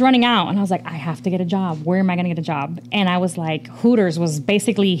money was running out, and I was like, I have to get a job. Where am I going to get a job? And I was like, Hooters was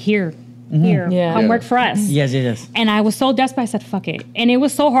basically here. Come work for us. Yes. And I was so desperate, I said, fuck it. And it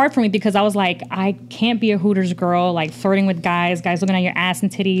was so hard for me because I was like, I can't be a Hooters girl, like flirting with guys looking at your ass and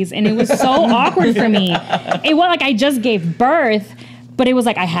titties. And it was so awkward for me. It was like I just gave birth, but it was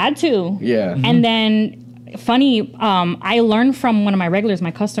like I had to. Yeah. And then, funny, I learned from one of my regulars,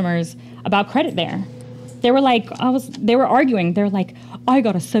 my customers, about credit there. They were like, they were arguing. They're like, I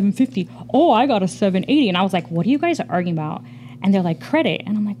got a 750. Oh, I got a 780. And I was like, what are you guys arguing about? And they're like, credit.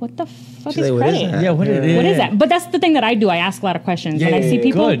 And I'm like, what the fuck is credit? What is that? But that's the thing that I do. I ask a lot of questions. When I see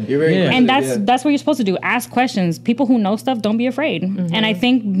people. Good. You're very And that's what you're supposed to do. Ask questions. People who know stuff, don't be afraid. And I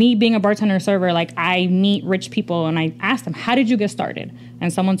think me being a bartender server, like I meet rich people and I ask them, how did you get started?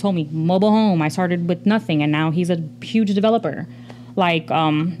 And someone told me, mobile home. I started with nothing and now he's a huge developer. Like,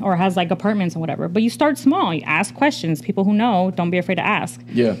 or has like apartments and whatever. But you start small. You ask questions. People who know, don't be afraid to ask.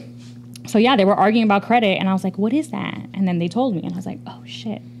 Yeah. So yeah, they were arguing about credit, and I was like, what is that? And then they told me, and I was like, oh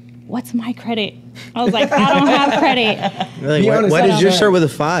shit, what's my credit? I was like, I don't have credit. Like, why did yours start with a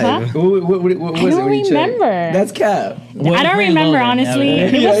 5? Huh? What I don't remember. That's cap. I don't remember, honestly.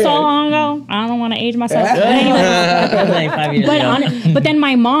 It was so long ago. I don't want to age myself. But anyway. Like 5 years ago. But then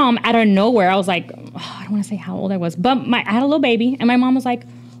my mom, out of nowhere, I was like, I don't want to say how old I was, but I had a little baby, and my mom was like,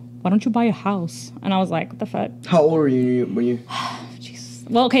 why don't you buy a house? And I was like, what the fuck? How old were you when you?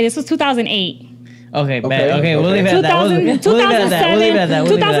 Well, okay, this was 2008. Okay, we'll leave it at that.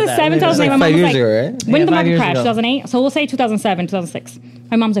 2007, 2008. My mom 5 was years like, ago, right? when did the market years crash? ago. 2008? So we'll say 2007, 2006.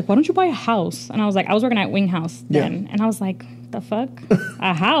 My mom's like, why don't you buy a house? And I was like, I was working at Wing House then. And I was like, the fuck?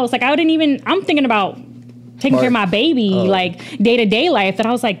 A house? Like, I'm thinking about taking care of my baby, like day-to-day life. And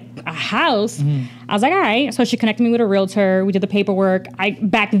I was like, a house? I was like, all right. So she connected me with a realtor. We did the paperwork.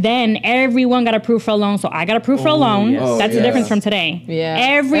 Back then, everyone got approved for a loan. So I got approved for a loan. Yes. That's the difference from today. Yeah.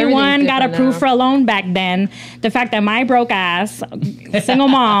 Everyone got Everything's approved different for a loan back then. The fact that my broke ass, single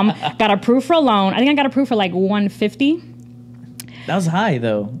mom, got approved for a loan. I think I got approved for like 150. That was high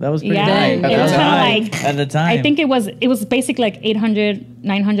though. That was pretty Yeah, high. it That was high kind of like at the time. I think it was basically like 800,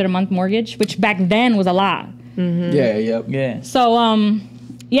 900 a month mortgage, which back then was a lot. Yeah, yep. Yeah. So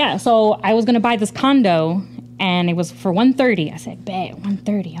so I was gonna buy this condo, and it was for 130. I said, bet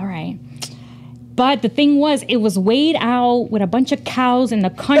 130, all right. But the thing was, it was weighed out with a bunch of cows in the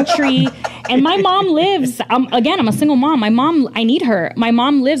country. And my mom lives, again, I'm a single mom. I need her. My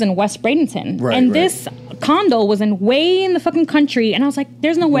mom lives in West Bradenton. Right. This condo was way in the fucking country. And I was like,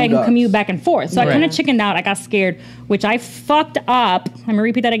 there's no way I can commute back and forth. So I kind of chickened out. I got scared, which I fucked up. Let me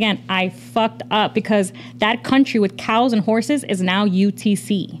repeat that again. I fucked up because that country with cows and horses is now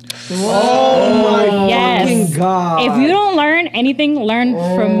UTC. Oh my Yes. fucking god! If you don't learn anything, learn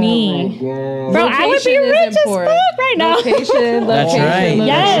from me. Bro, I would be Location is rich as important. fuck right now. Location. That's right.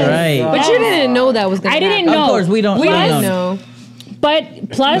 Yes. That's right. But you didn't know that was going to I happen. didn't know. Of course, we don't. We don't didn't know. know. But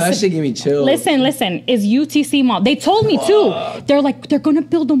plus, that shit gave me chills. listen, is UTC Mall. They told me too. They're like, they're going to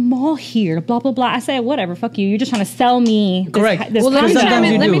build a mall here, blah, blah, blah. I said, whatever, fuck you. You're just trying to sell me this. Correct. This Well, let me concept. chime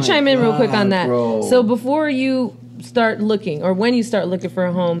in. you Let do. me chime in real quick on that. Bro. So before you start looking, or when you start looking for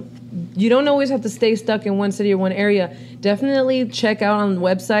a home, you don't always have to stay stuck in one city or one area. Definitely check out on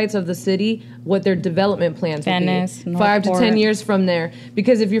websites of the city what their development plans will Venice, be 5 to Northport. 10 years from there.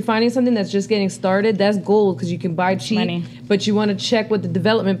 Because if you're finding something that's just getting started, that's gold because you can buy cheap. Money. But you want to check what the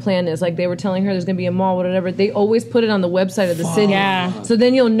development plan is. Like they were telling her, there's going to be a mall, whatever. They always put it on the website of the city. Yeah. So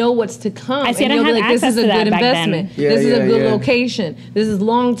then you'll know what's to come. I see, and I you'll didn't be have like, this access is a to that good back then. investment. Yeah, This is a good yeah. location. This is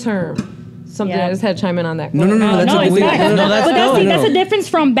long term. Something Yeah. I just had to chime in on that. No, No, that's it's okay. facts. No, that's But good. that's the difference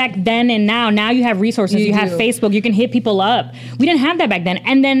from back then and now. Now you have resources. You have do. Facebook. You can hit people up. We didn't have that back then.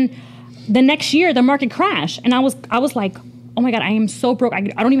 And then the next year, the market crashed, and I was like, oh oh my God, I am so broke. I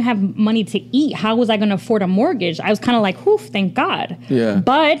don't even have money to eat. How was I going to afford a mortgage? I was kind of like, whew, thank God. Yeah.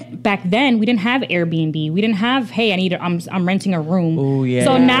 But back then we didn't have Airbnb. We didn't have, hey, I'm renting a room. Oh yeah.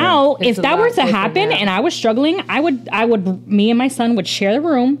 So now It's if a that lot were to quicker happen now. and I was struggling, I would, me and my son would share the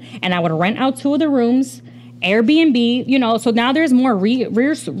room and I would rent out 2 of the rooms, Airbnb, you know, so now there's more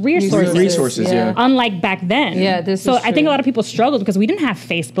resources. Resources, yeah. Unlike back then. Yeah, this So is I think true. a lot of people struggled because we didn't have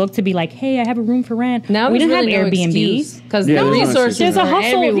Facebook to be like, hey, I have a room for rent. Now we there's didn't really have no Airbnb. because Yeah, the there's no resources There's a are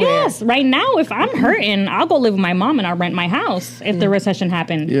hustle. everywhere. Yes. Right now, if I'm hurting, I'll go live with my mom and I'll rent my house if the recession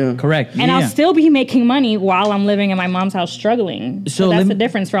happened. Yeah. Correct. And I'll still be making money while I'm living in my mom's house struggling. So So that's lem- the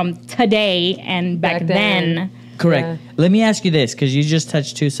difference from today and back, Back then. then. Correct. Yeah. Let me ask you this, because you just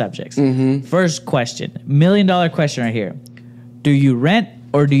touched 2 subjects. First question, $1 million question right here. Do you rent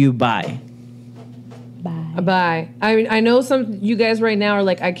or do you buy? Bye. Buy. I mean, I know some you guys right now are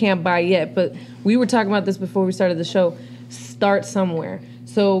like, I can't buy yet, but we were talking about this before we started the show. Start somewhere.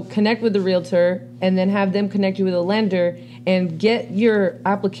 So connect with the realtor and then have them connect you with a lender and get your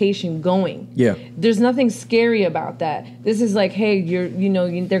application going. Yeah. There's nothing scary about that. This is like, hey, they're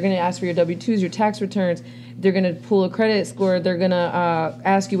going to ask for your W-2s, your tax returns. They're going to pull a credit score. They're going to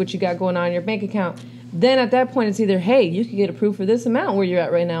ask you what you got going on in your bank account. Then at that point, it's either, hey, you can get approved for this amount where you're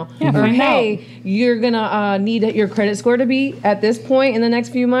at right now. Yeah, or, find hey, you're going to need your credit score to be at this point in the next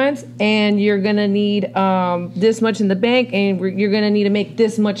few months. And you're going to need this much in the bank. And you're going to need to make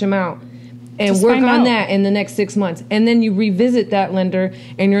this much amount. And Just work find on out. that in the next 6 months. And then you revisit that lender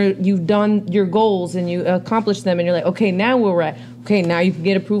and you've done your goals and you accomplished them. And you're like, okay, now where we're at. Okay, now you can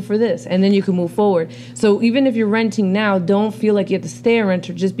get approved for this. And then you can move forward. So even if you're renting now, don't feel like you have to stay a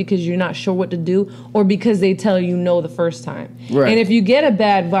renter just because you're not sure what to do or because they tell you no the first time. Right. And if you get a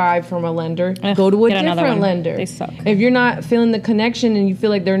bad vibe from a lender, go to a get another different one. lender. They suck. If you're not feeling the connection and you feel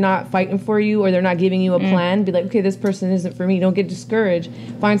like they're not fighting for you or they're not giving you a plan, be like, okay, this person isn't for me. Don't get discouraged.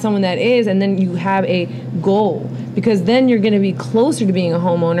 Find someone that is, and then you have a goal. Because then you're going to be closer to being a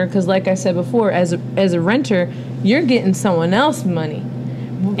homeowner. Because like I said before, as a renter, you're getting someone else's money.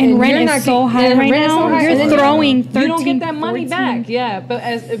 And rent is so high right now. You're and then throwing you don't 13, get that money 14. back. Yeah, but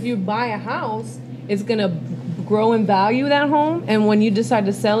if you buy a house, it's gonna grow in value, that home. And when you decide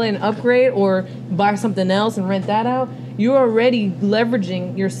to sell it and upgrade or buy something else and rent that out, you're already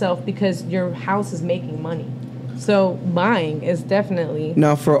leveraging yourself because your house is making money. So buying is definitely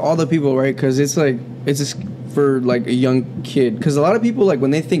Now, for all the people, right? Because it's just for like a young kid. Because a lot of people, like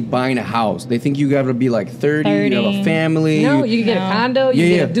when they think buying a house, they think you got to be like 30, you have a 30. family. no. You can get a No. condo, you Yeah,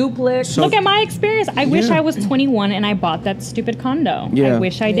 get a yeah. duplex. So- Look at my experience. I wish Yeah. I was 21 and I bought that stupid condo. Yeah. I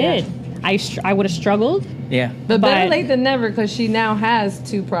wish I did. I would have struggled. Yeah. but better but- late than never because she now has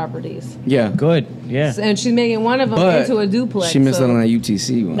 2 properties. Yeah. Good. Yeah. And she's making one of them But into a duplex. she missed so. out on that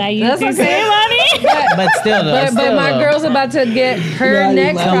UTC one. That you That's can okay. save money. But still, though. But my girl's about to get her Nah,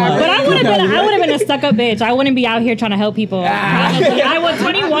 next nah, property. But I would have been a stuck up bitch. I wouldn't be out here trying to help people. I was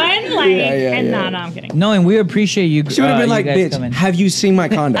 21, like, yeah, and yeah. no, I'm kidding. No, and we appreciate you. She would have been you like, guys bitch, coming. have you seen my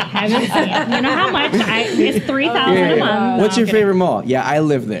condo? Haven't seen. You know how much? It's $3,000 a month. What's No, your I'm kidding. favorite mall? Yeah, I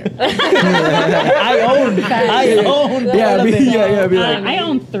live there. I own. Yeah, all of it. yeah, be like, I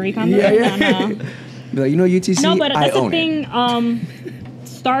own 3 condos. Yeah. No. be like, you know UTC? No, but I that's the own it. thing.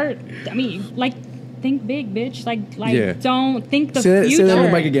 Start. I mean, like, think big, bitch. Like, Yeah. don't think the Say that future. on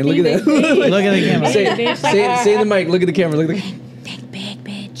the mic again. Look at Think that. big, bitch. Look at the camera. Say, Bitch, like, say the mic. Look at the camera. Look at the. think big,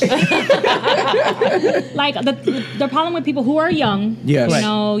 bitch. Like the problem with people who are young. Yes. You Right.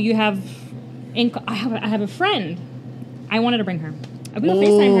 know, you have. I have a friend. I wanted to bring her. We will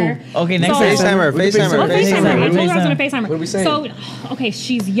FaceTime her. Okay, next So- time. FaceTime her. We can FaceTime her. We'll FaceTime her. I FaceTime. told her I was going to FaceTime her. What are we saying? So, okay,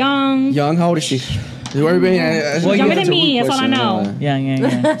 she's young. Young, how old is she? Everybody, Well, Younger than me, that's all I know. Yeah, yeah,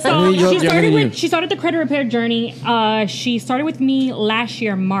 yeah. So Younger than you. she started the credit repair journey. She started with me last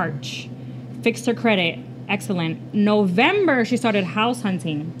year, March. Fixed her credit. Excellent. November, she started house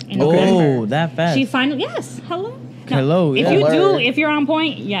hunting. In November. Oh, that fast. She finally, yes, hello. Hello, If yeah. you do, Word. if you're on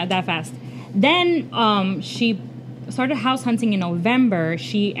point, yeah, that fast. Then she started house hunting in November.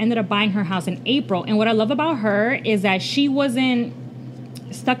 She ended up buying her house in April. And what I love about her is that she wasn't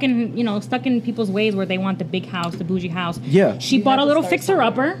stuck in people's ways where they want the big house, the bougie house. Yeah. She bought a little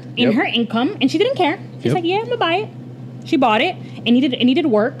fixer-upper in Yep. her income, and she didn't care. She's Yep. like, yeah, I'm gonna buy it. She bought it. It needed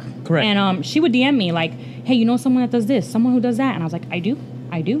work. Correct. And she would DM me like, hey, you know someone that does this, someone who does that, and I was like, I do.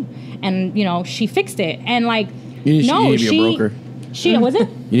 And she fixed it. And like, You need no, to be a broker. She was it?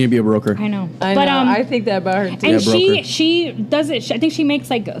 You need to be a broker. I know. I But know. I think that about her too. and Yeah, broker. she does it. I think she makes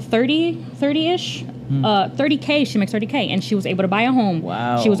like 30-ish 30K. She makes 30K, and she was able to buy a home.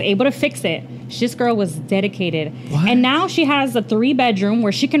 Wow. She was able to fix it. This girl was dedicated, and now she has a 3-bedroom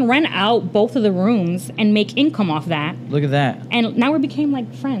where she can rent out both of the rooms and make income off that. Look at that. And now we became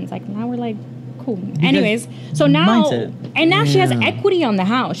like friends. Like now we're like cool. Anyways, so now mindset. and now she has equity on the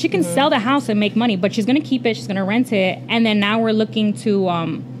house. She can sell the house and make money, but she's gonna keep it. She's gonna rent it, and then now we're looking to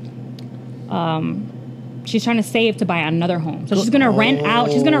she's trying to save to buy another home. So she's gonna rent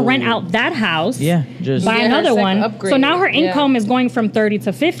out. She's gonna rent out that house. Yeah, just buy Yeah, her another second one. upgrade. So now her Yeah. income is going from 30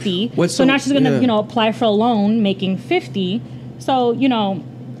 to 50. So now she's gonna apply for a loan, making 50. So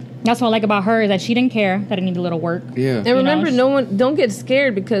that's what I like about her is that she didn't care that it needed a little work. Yeah. And remember, don't get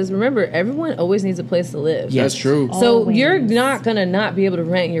scared because remember, everyone always needs a place to live. That's true. So Always. you're not gonna not be able to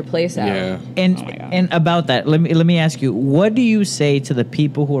rent your place out. Yeah. And about that, let me ask you, what do you say to the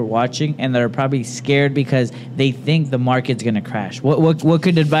people who are watching and that are probably scared because they think the market's gonna crash? What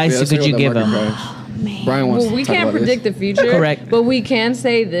good advice let's could hear you about give market them? crash. Brian wants Well, we to talk can't about predict this. the future. Correct. But we can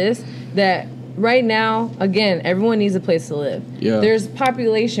say this that right now, again, everyone needs a place to live. Yeah. There's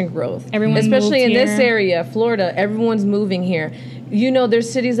population growth. Everyone especially in moved this here. area, Florida, everyone's moving here. There's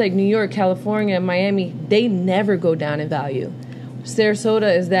cities like New York, California, Miami, they never go down in value.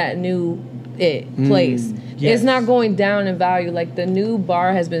 Sarasota is that new place. yes. It's not going down in value. Like the new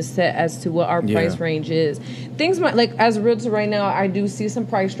bar has been set as to what our price range is. Things might, like as a realtor right now, I do see some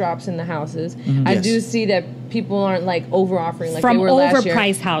price drops in the houses. I Yes. do see that people aren't like over offering like From they were last year.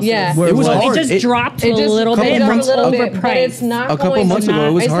 overpriced houses. Yeah, It was What? hard. It just dropped it a just little comes bit. up From a little bit, but overpriced. it's not A couple going months to ago,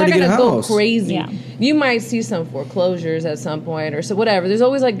 it was it's hard not to get gonna a go house. crazy. Yeah. You might see some foreclosures at some point or so whatever. There's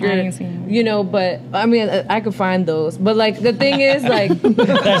always like I ain't seen your, but I mean I could find those. But like the thing is like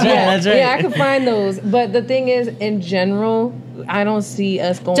That's right. yeah, I could find those. But the thing is, in general, I don't see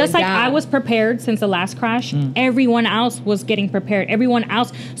us going Just like down. I was prepared since the last crash, everyone else was getting prepared. Everyone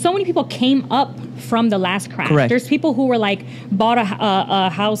else, so many people came up from the last crash. Correct. There's people who were like bought a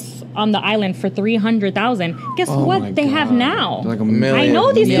house on the island for $300,000. Guess Oh my what they have God. now? Like a million. I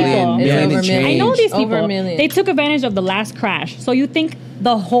know these Yeah, people. it's Million over and a million. I know these Over people. a million. They took advantage of the last crash. So you think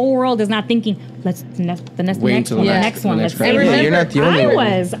the whole world is not thinking, let's the next Wait one, until the next one. one. Let's And save remember, it. you're not the only one.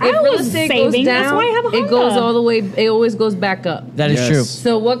 If I real was estate saving. goes down, That's why I have a Honda. it goes all the way. It always goes back up. That is Yes. true.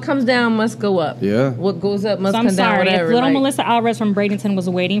 So what comes down must go up. Yeah. What goes up must So I'm come down. sorry. Whatever. If little like- Melissa Alvarez from Bradenton was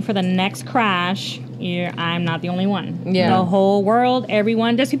waiting for the next crash, I'm not the only one. Yeah. The whole world,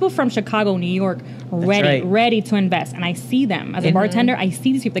 everyone. There's people from Chicago, New York, right. ready to invest. And I see them. As a bartender, I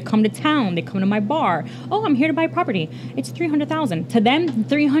see these people. They come to town. They come to my bar. Oh, I'm here to buy property. It's $300,000. To them,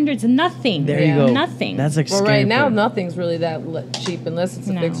 300 is nothing. There you go. Nothing. That's like Well, scary right now part. nothing's really that cheap unless it's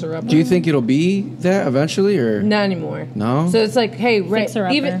a No. fixer upper. Do you think it'll be that eventually, or Not anymore. No? So it's like, hey, right,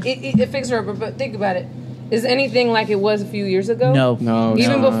 Fixer-upper. even it fixer upper. But think about it. Is anything like it was a few years ago? No. No, it's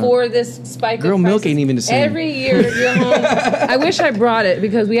Even not. before this spike. Girl, of milk prices, ain't even the same. Every year, your home. I wish I brought it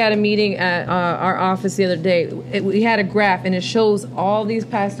because we had a meeting at our office the other day. We had a graph and it shows all these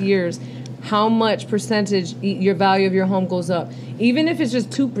past years how much percentage your value of your home goes up. Even if it's just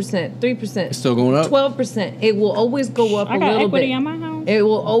 2%, 3%, It's still going up? 12%, it will always go up I a got little equity bit. on my house. It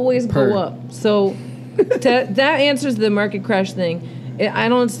will always Per. go up. So that answers the market crash thing. I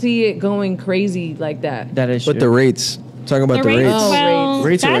don't see it going crazy like that. That is But true. the rates. Talking about the rates. Oh, well,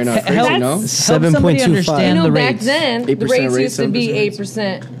 Rates are right now that's- crazy, that's- no? Help somebody 7.25. understand You know, the back rates. then, the 8% rates rates, used to be 7%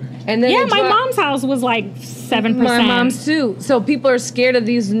 8%. And then Yeah, it my dropped- mom's house was like 7%. My mom's too. So people are scared of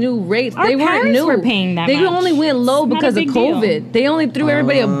these new rates. Our they weren't parents new. were paying that They much. only went low It's not a because of big deal. COVID. They only threw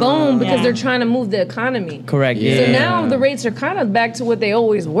everybody a bone because Yeah. they're trying to move the economy. Correct. Yeah. Yeah. So now the rates are kind of back to what they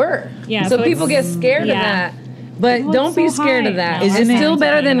always were. Yeah, So so people get it's- scared of yeah. that. But Well, don't it's be so scared high. of that. No, It's Isn't it- still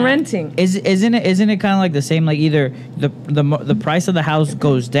better than Isn't renting. Isn't it kind of like the same? Like either the price of the house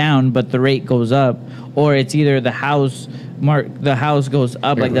goes down, but the rate goes up, or it's either the house goes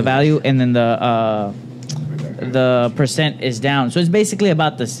up, like the value, and then the percent is down. So it's basically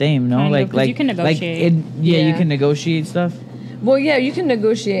about the same, no? Kind of, 'cause you can negotiate. You Yeah. can negotiate stuff. Well, yeah, you can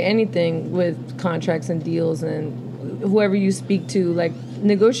negotiate anything with contracts and deals and whoever you speak to. Like,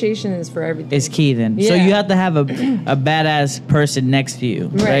 negotiation is for everything. Is key then. So Yeah. you have to have a badass person next to you,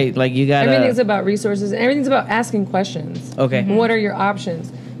 right? Like you gotta. Everything's about resources. And everything's about asking questions. Okay. What are your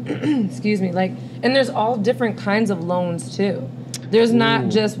options? Excuse me. Like, and there's all different kinds of loans too. There's not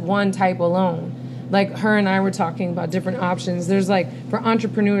just one type of loan. Like her and I were talking about different options. There's like for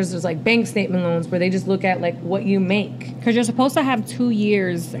entrepreneurs, there's like bank statement loans where they just look at like what you make. Because you're supposed to have 2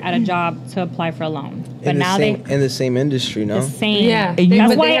 years at a job to apply for a loan. But in the now same, they in the same industry, no? the same. Yeah. And you-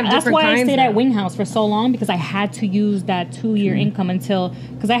 That's But they why have that's different why I kinds stayed now. at Wing House for so long because I had to use that 2-year income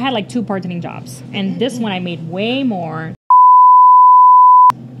because I had like 2 part-time jobs. And this one I made way more.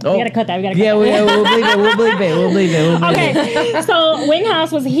 Oh. We gotta cut that. We gotta cut Yeah, that. we'll believe it. We'll believe it. We'll believe it. We'll believe it. Okay, so Wing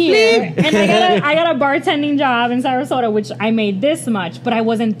House was here, and I got a bartending job in Sarasota, which I made this much, but I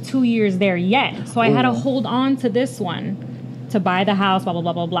wasn't 2 years there yet, so I had to hold on to this one to buy the house. Blah blah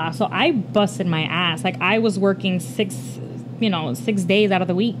blah blah blah. So I busted my ass. Like I was working 6 days out of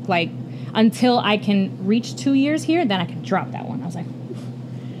the week, like until I can reach 2 years here. Then I can drop that one. I was like.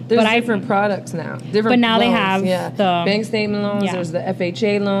 There's different products now. But now loans, they have the bank statement loans. Yeah. There's the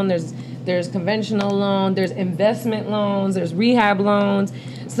FHA loan. There's conventional loan. There's investment loans. There's rehab loans.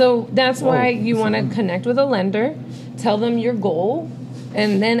 So that's why you want to connect with a lender, tell them your goal,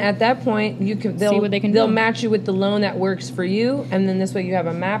 and then at that point they'll what they can they'll do. match you with the loan that works for you, and then this way you have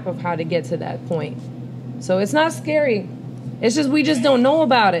a map of how to get to that point. So it's not scary. It's just we just don't know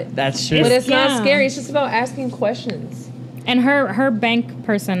about it. That's true. But it's Yeah. not scary. It's just about asking questions. And her bank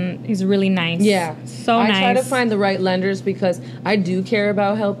person is really nice. Yeah. So I nice. try to find the right lenders because I do care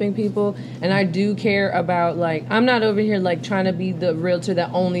about helping people, and I do care about, like, I'm not over here like trying to be the realtor that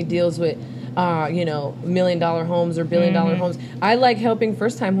only deals with $1 million homes or $1 billion homes. I like helping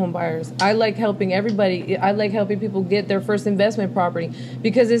first-time home buyers. I like helping everybody. I like helping people get their first investment property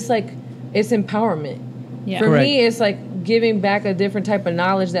because it's like it's empowerment. Yeah. For Correct. me, it's like giving back a different type of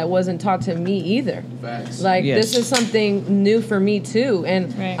knowledge that wasn't taught to me either. Facts. Like, Yes. this is something new for me too,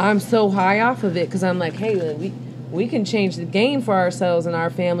 and Right. I'm so high off of it because I'm like, hey, we can change the game for ourselves and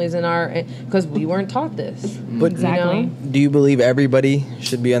our families and because we weren't taught this. But Exactly. do you believe everybody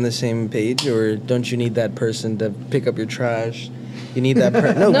should be on the same page, or don't you need that person to pick up your trash? You need that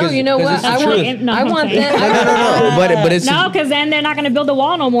person. No, you know what? I want No, I want okay. them. No, but it's No, because then they're not going to build a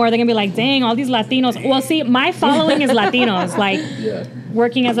wall no more. They're going to be like, dang, all these Latinos. Well, see, my following is Latinos. Like,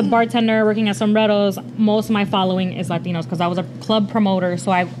 working as a bartender, working at sombreros, most of my following is Latinos because I was a club promoter.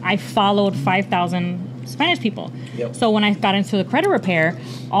 So I followed 5,000 Spanish people. Yep. So when I got into the credit repair,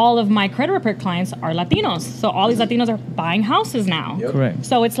 all of my credit repair clients are Latinos. So all these Latinos are buying houses now. Yep. Correct.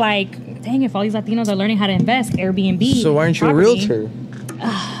 So it's like, dang, if all these Latinos are learning how to invest, Airbnb. so aren't you a property, realtor?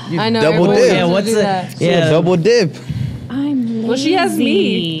 I know. double everyone dip. wants Yeah, to what's do the- that. Yeah. Double dip. I'm lazy. Well, she has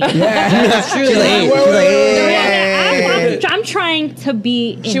me. That's true. I'm trying to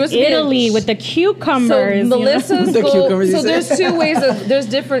be in She was to be Italy a- with the So cucumbers. you know? Melissa's The goal. cucumbers, you So said? there's two ways. There's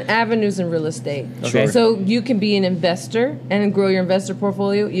different avenues in real estate. Okay. So you can be an investor and grow your investor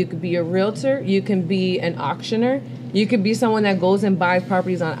portfolio. You could be a realtor. You can be an auctioneer. You could be someone that goes and buys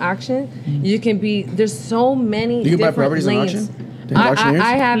properties on auction. You can be. There's so many. You can buy different properties on lanes. auction? They have auctioneers?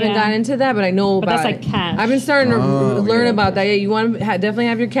 I haven't Yeah. gotten into that, but I know But about that's like it. cash. I've been starting to learn yeah. about that. Yeah, you want to definitely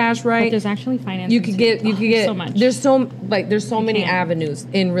have your cash But right. there's actually financing. You could get so much. there's so many can. avenues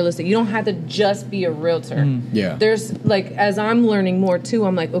in real estate. You don't have to just be a realtor. Yeah. There's like, as I'm learning more too,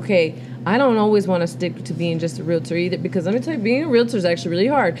 I'm like, okay, I don't always want to stick to being just a realtor either, because let me tell you, being a realtor is actually really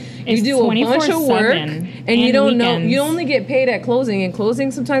hard. It's you do a bunch of work 24/7 and you don't know, weekends. you only get paid at closing, and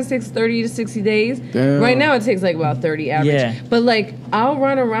closing sometimes takes 30 to 60 days. Damn. Right now it takes like about 30 average. Yeah. But like, I'll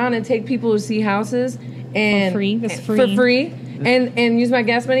run around and take people to see houses and For free? That's for free. free. And use my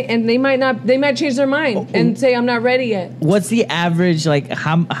gas money, and they might change their mind and say I'm not ready yet. What's the average, like,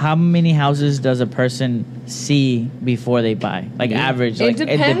 how many houses does a person see before they buy? Like, average, like, It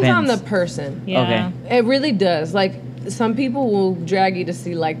depends on the person. Yeah. Okay. It really does. Like, some people will drag you to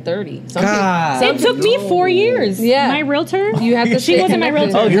see like 30. Some God. It took me 4 years. Yeah. My realtor. You have to She stay wasn't my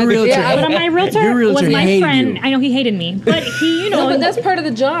connected. realtor. Oh, your realtor. Yeah, But my realtor, Your realtor was my hated friend. you. I know he hated me, but he, No, but that's part of the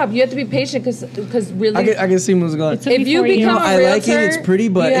job. You have to be patient because really, I can see what's going on. took if me you 4 years. become I a realtor, like it. It's pretty,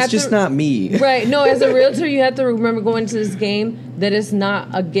 but you it's have just to- not me. right. No, as a realtor, you have to remember going into this game that it's not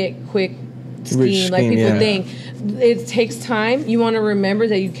a get quick scheme Rich like scheme, people yeah. think. It takes time. You want to remember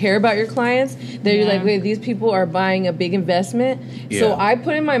that you care about your clients. That you're Yeah. like, wait, these people are buying a big investment. So Yeah. I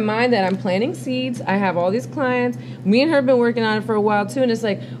put in my mind that I'm planting seeds. I have all these clients. Me and her have been working on it for a while too, and it's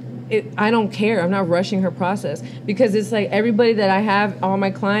like, I don't care. I'm not rushing her process, because it's like everybody that I have, all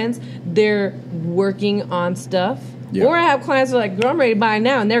my clients, they're working on stuff. Yeah. Or I have clients that are like, girl, I'm ready to buy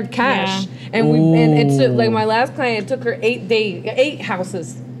now, and they're cash. Yeah. And it took, like, my last client, it took her 8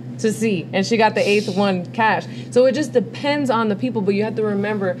 houses to see, and she got the 8th one cash. So it just depends on the people, but you have to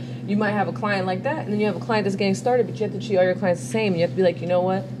remember, you might have a client like that, and then you have a client that's getting started, but you have to treat all your clients the same. You have to be like, you know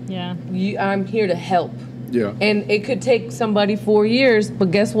what, Yeah. I'm here to help. Yeah. And it could take somebody 4 years, but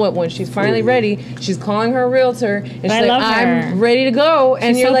guess what? When she's finally ready, she's calling her realtor, and she's I like, love her. I'm ready to go.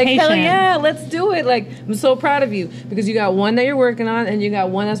 And She's you're so like, hell patient. yeah, let's do it. Like, I'm so proud of you, because you got one that you're working on, and you got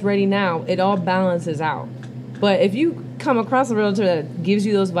one that's ready now. It all balances out. But if you come across a realtor that gives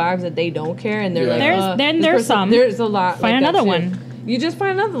you those vibes that they don't care, and they're Yeah. like, There's this some. There's a lot. Find like that another too. one. you just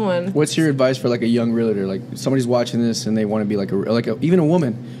find another one. What's your advice for like a young realtor? Like somebody's watching this and they want to be even a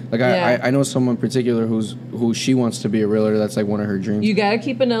woman. Like I know someone in particular who she wants to be a realtor. That's like one of her dreams. You got to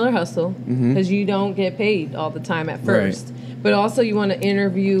keep another hustle because you don't get paid all the time at first. Right. But also you want to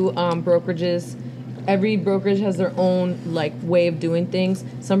interview brokerages. Every brokerage has their own like way of doing things.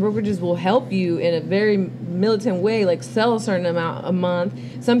 Some brokerages will help you in a very militant way, like sell a certain amount a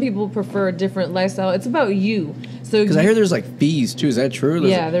month. Some people prefer a different lifestyle. It's about you. So because I hear there's like fees too. Is that true?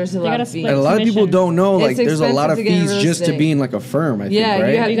 There's a lot of fees. And a lot of people don't know like there's a lot of fees just to be in like a firm. I think,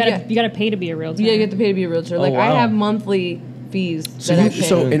 right? You got to pay to be a realtor. Yeah, you have to pay to be a realtor. Like I have monthly fees.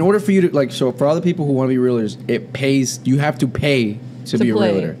 So in order for you to for all the people who want to be realtors, it pays. You have to pay to be play.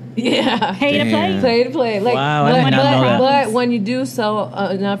 a realtor. Yeah. Pay to play. Pay to play. Like, wow, I did not know that. But when you do sell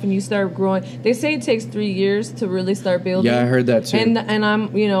enough and you start growing, they say it takes 3 years to really start building. Yeah, I heard that too. And I'm,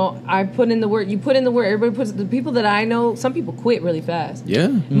 I put in the work. You put in the work. Everybody puts, the people that I know, some people quit really fast. Yeah.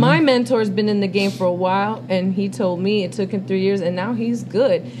 Mm-hmm. My mentor's been in the game for a while, and he told me it took him 3 years, and now he's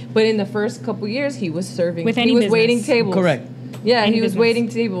good. But in the first couple years, he was serving. He was waiting tables. Correct. Yeah, he was waiting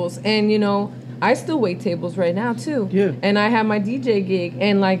tables. And, I still wait tables right now too. Yeah. And I have my DJ gig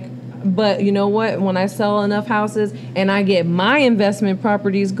and but you know what? When I sell enough houses and I get my investment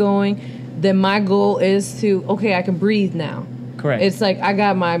properties going, then my goal is I can breathe now. Correct. It's like I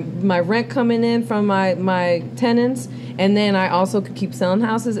got my rent coming in from my tenants, and then I also could keep selling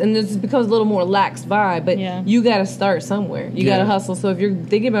houses, and this becomes a little more lax vibe. But you got to start somewhere. You got to hustle. So if you're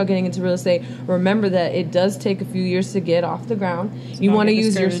thinking about getting into real estate, remember that it does take a few years to get off the ground. You want to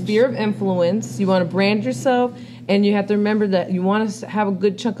use your sphere of influence. You want to brand yourself. And you have to remember that you want to have a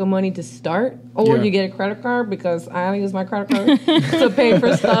good chunk of money to start, or you get a credit card, because I only use my credit card to pay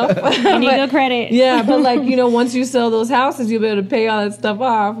for stuff. You need good credit. Yeah, but once you sell those houses, you'll be able to pay all that stuff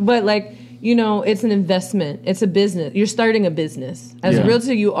off. But it's an investment. It's a business. You're starting a business. As a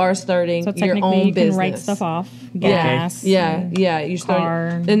realtor, you are starting your own you business. Can write stuff off. Gas. Yeah. You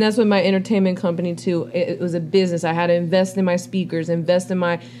start, and that's with my entertainment company too. It was a business. I had to invest in my speakers, invest in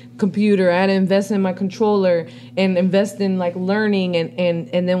my computer. I had to invest in my controller, and invest in learning,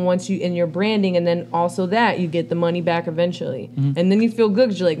 and then once you in your branding, and then also that you get the money back eventually, and then you feel good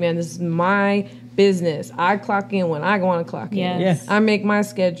because you're like, man, this is my business. I clock in when I want to clock in. Yes. I make my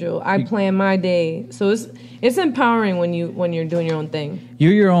schedule. I plan my day. So it's empowering when you're doing your own thing.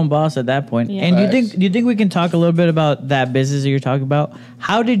 You're your own boss at that point. Yeah. And do you think we can talk a little bit about that business that you're talking about?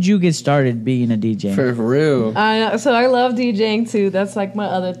 How did you get started being a DJ? For real. So I love DJing too. That's like my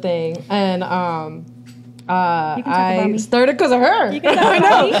other thing. And I started because of her. I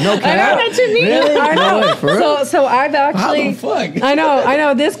know. No cap. I know what you mean. Really? I know. No way, for real? So I've actually. How the fuck? I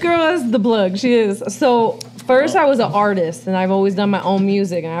know. This girl is the plug. She is. So first, I was an artist, and I've always done my own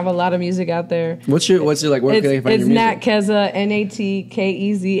music, and I have a lot of music out there. What's your like? Where can they find it's your music? Nat Keza,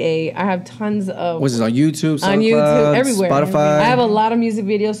 Natkeza. I have tons of. What's this on YouTube? SoundCloud, on YouTube, everywhere. Spotify. I have a lot of music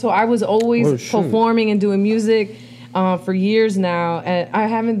videos, so I was always performing and doing music. For years now, and I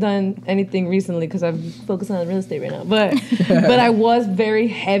haven't done anything recently because I'm focusing on real estate right now. But I was very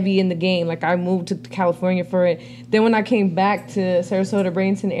heavy in the game. Like I moved to California for it. Then when I came back to Sarasota,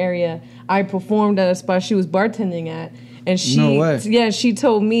 Bradenton area, I performed at a spot she was bartending at, and she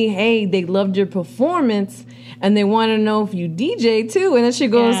told me, "Hey, they loved your performance." And they want to know if you DJ too. And then she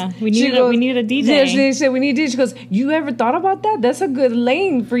goes, we need a DJ. Yeah, she said, we need a DJ. She goes, you ever thought about that? That's a good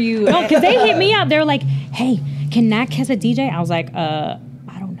lane for you. No, because they hit me up. They're like, hey, can Nat Keza DJ? I was like, I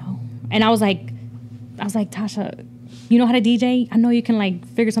don't know. And I was like, Tasha, you know how to DJ? I know you can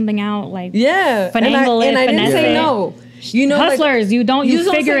figure something out. Finagle and I didn't say no. Hustlers, you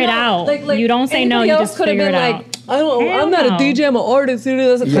figure it out. You don't say no, you just figure it out. I'm not a DJ, I'm an artist.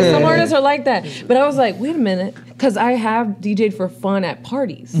 Some artists are like that. But I was like, wait a minute. Because I have DJ'd for fun at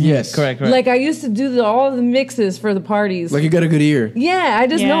parties. Yes. Correct. I used to do all the mixes for the parties. You got a good ear. Yeah, I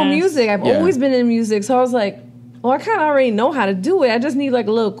just know music. I've always been in music. So I was like, well, I kind of already know how to do it. I just need a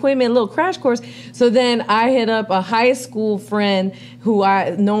little equipment, a little crash course. So then I hit up a high school friend who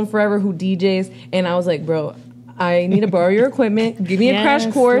I've known forever who DJs. And I was like, bro, I need to borrow your equipment. Give me a crash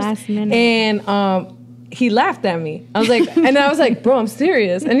course. Last minute. And he laughed at me. I was like, bro, I'm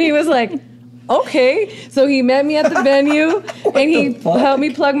serious. And he was like, okay. So he met me at the venue and he helped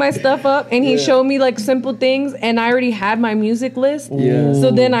me plug my stuff up, and he showed me simple things, and I already had my music list. Yeah.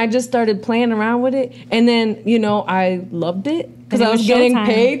 So then I just started playing around with it, and then I loved it. Because I was getting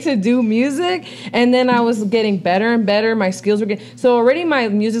paid to do music, and then I was getting better and better. My skills were getting... So already my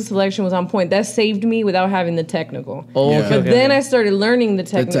music selection was on point. That saved me without having the technical. But then I started learning the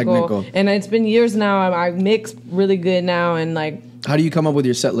technical. And it's been years now. I mix really good now, and How do you come up with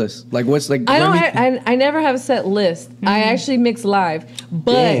your set list? Like, what's like? I never have a set list. I actually mix live,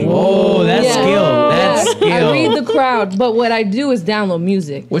 but that's skill. That's skill. I read the crowd, but what I do is download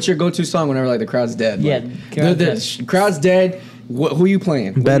music. What's your go-to song whenever like the crowd's dead? Yeah, Like, the crowd's dead. Who are you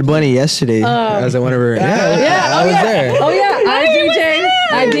playing? Bad Bunny yesterday as one of her. I was there. Oh yeah,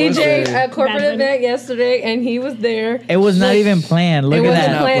 I DJ a corporate event yesterday, and he was there. It was not even planned. Look it at wasn't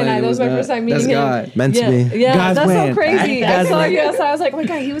that. planned. That was my first time meeting him. God. Meant to be. Yeah, God's that's plan. so crazy. I God's saw plan. you outside. I was like, oh my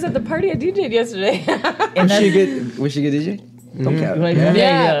god, he was at the party I DJ'd yesterday. Was she a good DJ? Don't cap.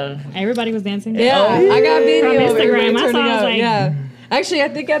 Yeah. Everybody was dancing. Yeah, I got video From of everybody Instagram. I turning saw, I was out. like, Yeah. Actually, I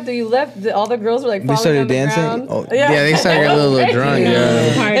think after you left, all the girls were like They falling started on the dancing. ground. Oh, yeah, they started getting a little drunk.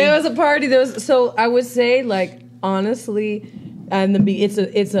 Yeah. Party. It was a party. So I would say, like, honestly, and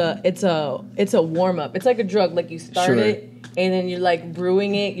it's a warm up. It's like a drug. Like you start it, and then you're like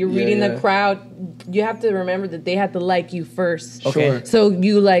brewing it. You're reading the crowd. You have to remember that they have to like you first. Okay. So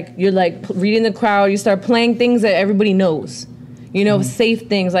you're reading the crowd. You start playing things that everybody knows. You know, safe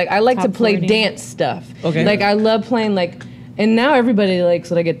things. Like I like Top to play 40. dance stuff. Okay. Like I love playing like. And now everybody likes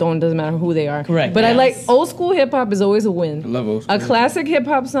reggaeton, doesn't matter who they are. Correct. But I Yes. like old school hip hop is always a win. I love old school A classic hip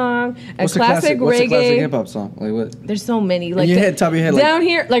hop song, What's a classic What's a classic reggae. hip hop song? Like what? There's so many. Like your head, top of your head, like- down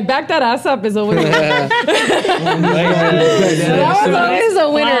here, like back that ass up is always a winner. That one's always a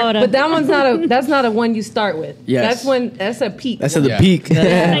winner. Loud. But that one's that's not a one you start with. Yes. That's a peak. That's at the Yeah. peak.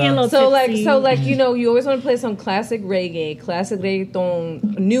 Getting a little tipsy. So you know, you always want to play some classic reggae, classic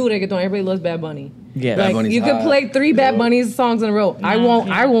reggaeton, new reggaeton. Everybody loves Bad Bunny. Yeah. Bad Like Bunny's you could hot. play 3 Bad Bunny songs in a row. I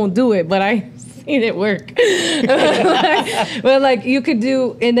won't do it, but I seen it work. But like you could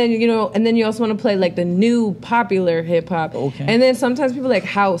do, and then you also want to play like the new popular hip hop. Okay. And then sometimes people like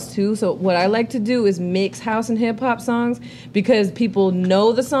house too. So what I like to do is mix house and hip hop songs because people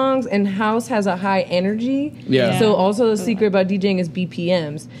know the songs, and house has a high energy. Yeah. So also the secret about DJing is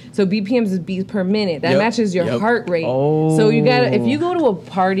BPMs. So BPMs is beats per minute. That Yep. matches your Yep. heart rate. Oh. So you gotta, if you go to a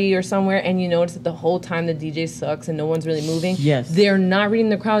party or somewhere and you notice that the whole time the DJ sucks and no one's really moving, Yes. they're not reading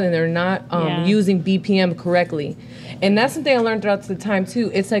the crowd and they're not Yeah. using BPM correctly. And that's something I learned throughout the time too.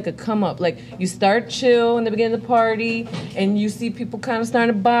 It's like a come up. Like you start chill in the beginning of the party and you see people kind of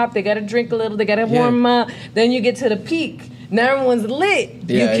starting to bop. They gotta drink a little. They gotta warm up. Then you get to the peak. Now everyone's lit.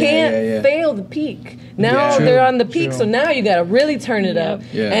 Yeah, you can't yeah. fail the peak. Now Yeah. True, they're on the peak, so now you gotta really turn it up.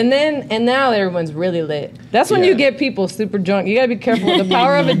 Yeah. And now everyone's really lit. That's when Yeah. you get people super drunk. You gotta be careful with the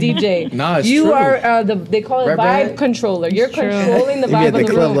power of a DJ. Nah, it's you true. are they call it Right, vibe right. controller. You're True. controlling the You be vibe at the of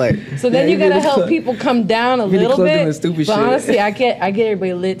the club room. like- So then Yeah, you you be gotta at the help club. people come down a be at the little club doing bit. the stupid But shit. honestly, I get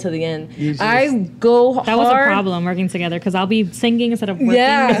everybody lit to the end. I go hard. That was a problem working together because I'll be singing instead of working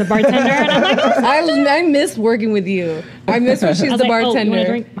Yeah. as a bartender, and I'm like, I miss working with you. I miss when she's I was the like, oh, you wanna bartender.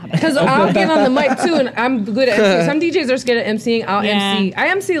 drink? My bad. Because I'll get on the mic too, and I'm good at MC. Some DJs are scared of MCing. I'll Yeah. MC. I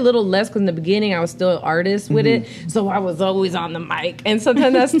MC a little less because in the beginning I was still an artist with it, Mm-hmm. so I was always on the mic, and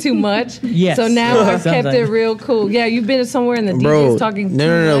sometimes that's too much. Yes. So now I've kept Sometimes. it real cool. Yeah, you've been somewhere in the Bro, DJs talking. no, too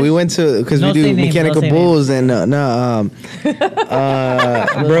no, no. much? We went to because No we do say names, Mechanical no say Bulls and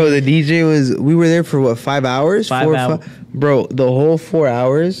bro, the DJ was. We were there for what 5 hours? 5 4 or hours. Bro, the whole 4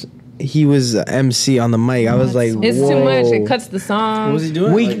 hours, he was MC on the mic. I was like, It's whoa. too much. It cuts the song. What was he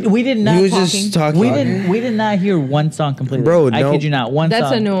doing? We did not. He was just talking. We did not hear one song completely. Bro, I no. kid you not. One That's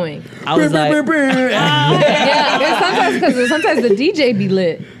song. annoying. I was like, Yeah, and sometimes because sometimes the DJ be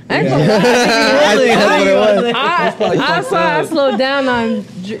lit. I ain't gonna lie. I think that's what it was. I slowed down on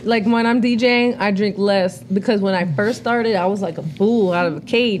like when I'm DJing, I drink less because when I first started, I was like a bull out of a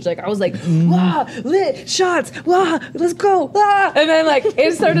cage. Like I was like, wow, lit shots, wow, let's go, wow. And then like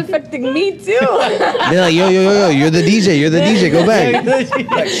it started affecting me too. They're like, yo, you're the DJ. You're the DJ. Go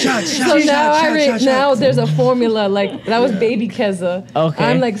back. So now there's a formula. Like that was baby Keza. Okay.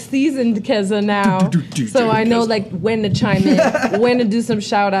 I'm like seasoned Keza now, so I know like when to chime in, when to do some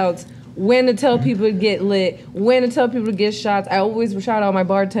shout outs, when to tell people to get lit, when to tell people to get shots. I always shout out my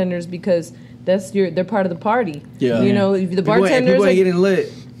bartenders because they're part of the party. Yeah. You know, if the People bartenders ain't are getting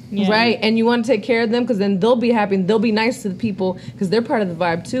lit. Yeah. right, and you want to take care of them because then they'll be happy and they'll be nice to the people because they're part of the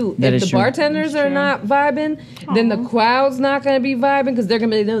vibe too. That If is the true. bartenders are not vibing, then the crowd's not gonna be vibing because they're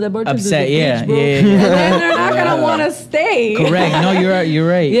gonna be the bartenders Upset, is a yeah, bitch, bro. yeah. And then they're not gonna want to stay. correct. No, you're right. You're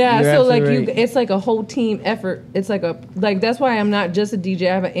right. Yeah, You're so like absolutely right. it's like a whole team effort. It's like that's why I'm not just a DJ.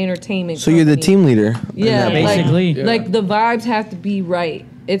 I have an entertainment. So you're the company. team leader. Yeah, Basically. like the vibes have to be right.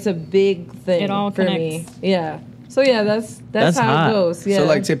 It's a big thing It all for connects. me. Yeah. So yeah, that's how hot. it goes. Yeah. So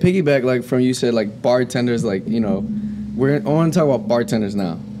like to piggyback like from you said like bartenders like I want to talk about bartenders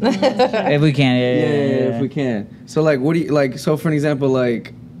now. if we can, yeah. If we can. So like what do you like? So for an example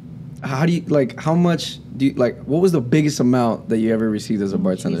like how do you like how much what was the biggest amount that you ever received as a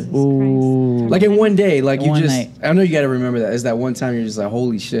bartender? Ooh. Like in one day, like you One just. night. I know you got to remember that. Is that one time you're just like,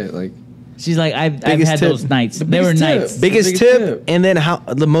 holy shit, like. She's like, I've Biggest had tip. those nights. The They were biggest tip. nights. Biggest Biggest tip, tip. and then how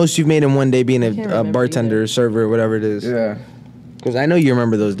the most you've made in one day being can't a remember bartender, either. server, whatever it is. Yeah. Because I know you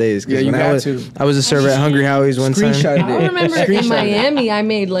remember those days. 'Cause Yeah, you when got to. I was a server at Hungry Howie's one time. Screenshot it. I remember in Screenshot it. Miami, I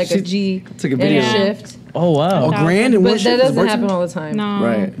made like a G Took a in video. a shift. Oh wow. A grand and one But shift that as a doesn't happen bartender? all the time. No.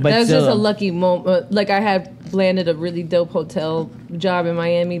 Right. But That was just still. a lucky moment. Like I had landed a really dope hotel job in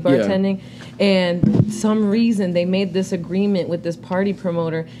Miami bartending, and some reason they made this agreement with this party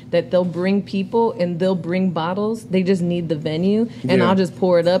promoter that they'll bring people and they'll bring bottles. They just need the venue, and Yeah. I'll just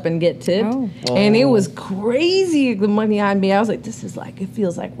pour it up and get tipped. Oh. And it was crazy the money I made. I was like, this is like, it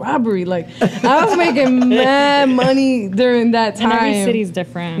feels like robbery. Like I was making mad money during that time. And every city's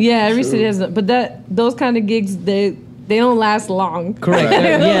different. Yeah, every city has, but those kind of gigs they don't last long. Correct.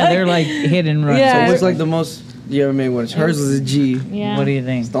 They're like hit and run. Yeah. So what's like the most you ever made one? Hers was a G. Yeah. What do you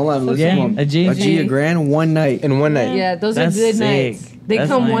think? Don't lie, listen Yeah, to 'em. a G. A grand one night. In one night. Yeah, those That's are good sick. nights. They That's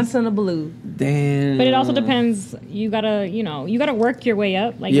come nice. once in a blue. Damn. But it also depends. You gotta work your way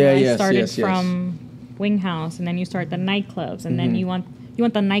up. Like Yeah, I yes, started yes, yes. from Wing House, and then you start the nightclubs, and then you want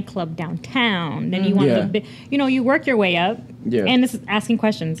the nightclub downtown. Then you want Yeah. you work your way up. Yeah. And this is asking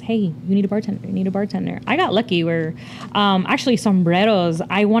questions. Hey, you need a bartender. You need a bartender. I got lucky where, actually, Sombreros.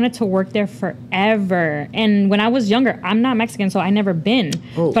 I wanted to work there forever. And when I was younger, I'm not Mexican, so I never been.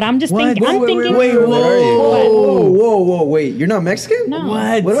 But I'm just thinking. I'm thinking. Wait, What are you? whoa, wait. You're not Mexican? No.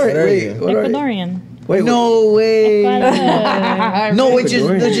 What? What are What are wait, you? what are you? Ecuadorian. Wait, No way. Ecuador. No, which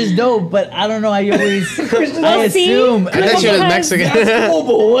Ecuadorian. is dope, but I don't know. I always I see? assume. I thought she was Because- Mexican.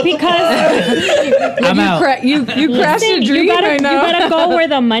 Because I'm out. You crashed your listen, dream you gotta, right now. you gotta go where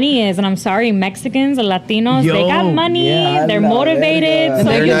the money is. And I'm sorry, Mexicans, Latinos, they Yo, got money. yeah, They're I know, motivated. verga. So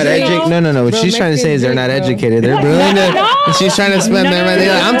They're you not drink. educated. No. What Bro, she's trying to say is they're not Mexican drink, educated. They're willing to. No. She's trying to spend their money.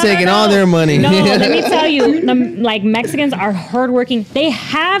 I'm taking all their money. No, let me tell you, like Mexicans are hardworking. They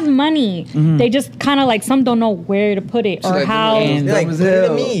have money. They just kind of like some don't know where to put it or like, how. And They're like, Dumb as put it to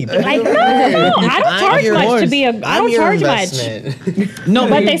hell. me. Like no, I don't charge much to be a. I don't charge much. No,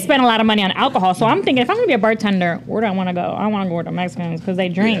 But they spend a lot of money on alcohol. So I'm thinking, if I'm gonna be a bartender, where do I want to go? I want to go with the Mexicans because they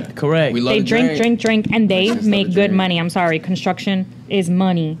drink. correct. We love They to drink, and they Mexicans love make to good drink. money. I'm sorry, construction is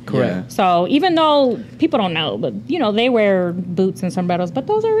money. Correct. So even though people don't know, but they wear boots and sombreros, but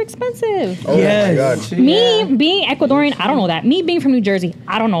those are expensive. Oh Yes. my God. Me being Ecuadorian, I don't know that. Me being from New Jersey,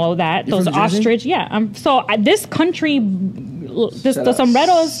 I don't know that. You're Those from Jersey? ostrich, yeah. This country, the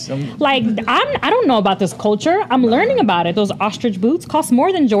sombreros, like I don't know about this culture. I'm learning about it. Those ostrich boots cost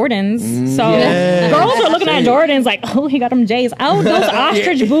more than Jordans. So Yes. girls are looking at Jordans like, oh, he got them J's. Oh, those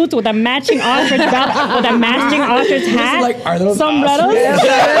ostrich boots with a matching ostrich belt, with a matching ostrich hat. like, are those sombreros?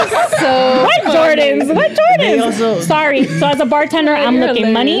 So What Jordans? What They Jordans? also- Sorry. So as a bartender, I'm You're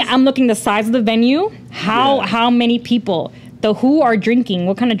looking money. hilarious. I'm looking the size of the venue. How many people? Who are drinking?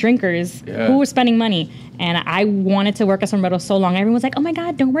 What kind of drinkers? Yeah. Who are spending money? And I wanted to work at Sombrero so long. Everyone's like, "Oh my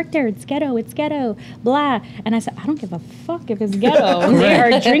God, don't work there. It's ghetto. It's ghetto." Blah. And I said, "I don't give a fuck if it's ghetto. They are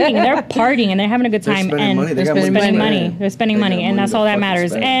drinking. They're partying, and they're having a good They're time. spending And money. They they're got spending money to money. spend. They're spending They money, got and that's to all that fucking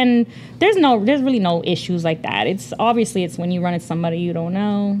matters. spend. And there's really no issues like that. It's obviously it's when you run into somebody you don't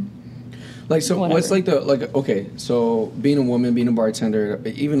know. Like, so Whatever. what's like okay, so being a woman, being a bartender,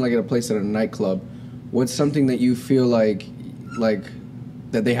 even like at a place at a nightclub, what's something that you feel like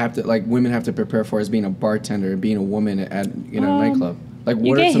that they have to, like, women have to prepare for as being a bartender and being a woman at a nightclub? Like, You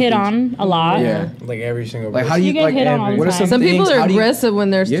what are get some hit things- on a lot. Yeah. Like every single. Like, how do you You get like? hit on all the What are time. some some people things, are how do you- aggressive when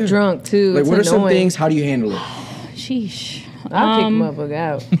they're Yeah. drunk too. Like, It's what are some annoying. things? How do you handle it? Sheesh. I'll kick motherfucker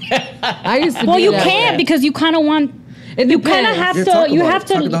out. I used to. Well, be you that can't way. because you kind of want. It You kind of depends. have Yeah, to. talk You about have it.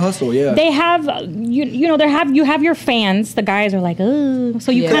 to. Talk of the hustle, yeah. They have you have your fans. The guys are like, oh, so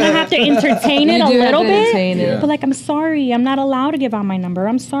you Yeah. kind of have to entertain it You a do have little to bit. entertain it. Yeah. But like, I'm sorry, I'm not allowed to give out my number.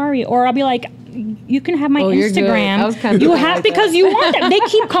 I'm sorry, or I'll be like, you can have my Oh, you're good. Instagram. I was kinda You doing have like because that. you want them. They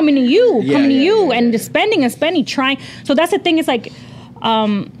keep coming to you, Yeah, coming to yeah, you, yeah, and yeah. just spending, trying. So that's the thing. It's like, oh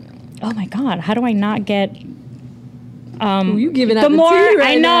my God, how do I not get? Ooh, you giving out The the more tea right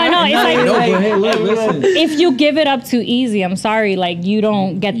I know, now. it's No, like. but hey, look, listen. If you give it up too easy, I'm sorry, like you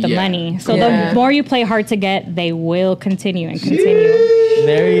don't get the Yeah. money. So Yeah. the more you play hard to get, they will continue and continue.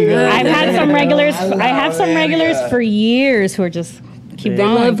 There you go. I've had some regulars. I I have some love it. regulars for years who are just Keep They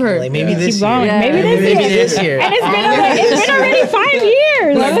going. love her. Like maybe this Keep going. year. Maybe Yeah. this Maybe year. this year. And it's been already 5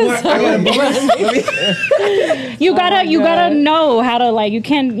 years. You gotta know how to like. You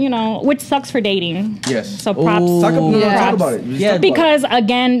can't, which sucks for dating. Yes. So props. Ooh. Talk Yeah. about it. Just Yeah, talk about Because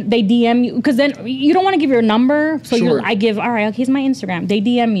again, they DM you because then you don't want to give your number. So Sure. I give, all right, here's my Instagram. They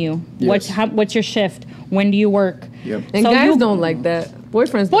DM you. Yes. What's your shift? When do you work? it. Yep. And So guys you- don't like that.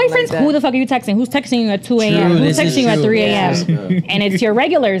 Boyfriends don't like that. Who the fuck are you texting? Who's texting you at 2 a.m.? True, Who's this is texting you at true. 3 a.m.? Yeah. And it's your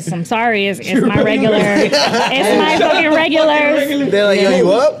regulars. I'm sorry, it's my regular. It's my fucking regulars. They're like, yo,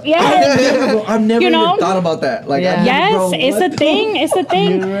 you up? Yeah. I've never You even know? thought about that. Like, Yeah. I've never- Yes, bro, it's what a thing. It's a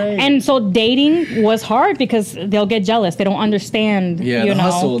thing. You're right. And so dating was hard because they'll get jealous. They don't understand. Yeah, you the know.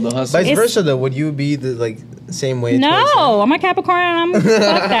 hustle, the hustle. Vice It's- versa though, would you be the same way? towards them? No, I'm a Capricorn. And I'm fuck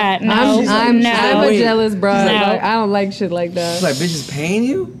that. No, I'm no. a Wait. jealous broad. No. Like, I don't like shit like It's that. like, bitch is paying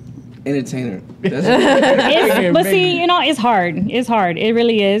you? Entertainer. That's But see, it's hard. It's hard. It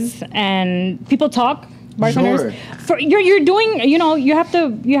really is. And people talk. Bartenders, you're doing. You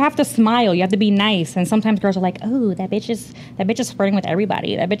have to smile. You have to be nice. And sometimes girls are like, "Oh, that bitch is flirting with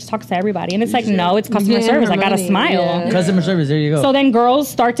everybody. That bitch talks to everybody." And it's like, no, it's customer Getting service. her I gotta money, smile. yeah. Customer service. There you go. So then girls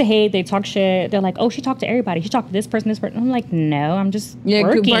start to hate. They talk shit. They're like, "Oh, she talked to everybody. She talked to this person, this person." I'm like, "No, I'm just Yeah,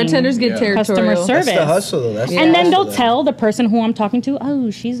 working." bartenders get Yeah. territorial. Customer service. That's the hustle though. That's the And then hustle, they'll though. tell the person who I'm talking to,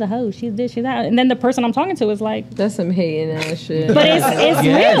 "Oh, she's a hoe. She's this, she's that." And then the person I'm talking to is like, That's some hating ass shit. "But it's Yes,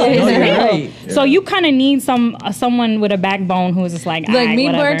 real. no, It's you're real." right. So you kind of need someone with a backbone who's just like, like "Alright, me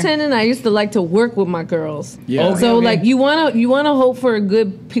whatever." bartending, I used to like to work with my girls. Yeah. Okay, So okay. like you wanna hope for a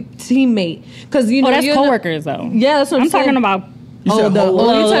good teammate because Oh, that's you're coworkers though. Yeah, that's what I'm saying. talking about. You said you talking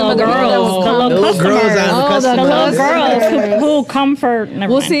about the girl that was the little The little girls customers. out in the Oh, the The customer. little girls who come for.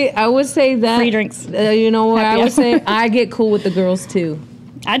 Never Well, mind. see, I would say that Free drinks. You know what? Happy I would hour. say I get cool with the girls too.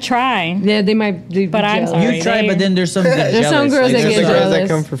 I try. Yeah, they might. Be But I'm jealous. sorry. you try, they- but then there's some that There's some jealous. girls that There's get the girls that jealous.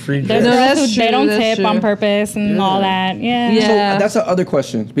 come for free There's drinks. No, girls that's who true, they don't that's tip true. on purpose and all that. Yeah. Yeah. So that's the other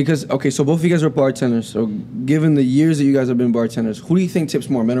question because so both of you guys are bartenders. So given the years that you guys have been bartenders, who do you think tips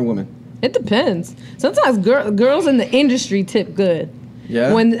more, men or women? It depends. Sometimes girls in the industry tip good.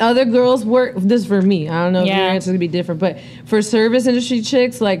 Yeah. When other girls work, this is for me. I don't know if your Yeah. answer could be different, but for service industry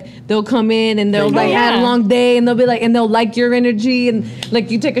chicks, like they'll come in and they'll like yeah. had a long day and they'll be like, and they'll like your energy and like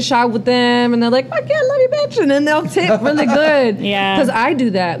you take a shot with them and they're like, "Fuck yeah, I love you, bitch," and then they'll tip really good. Yeah. Because I do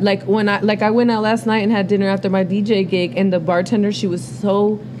that. Like when I went out last night and had dinner after my DJ gig, and the bartender, she was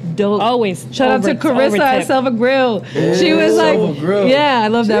so dope. Always Shout out to Carissa at over-tip. Silva Grill. She was like, Silva Grill. yeah, I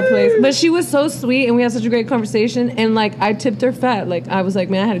love that place. But she was so sweet, and we had such a great conversation. And like, I tipped her fat. Like, I was like,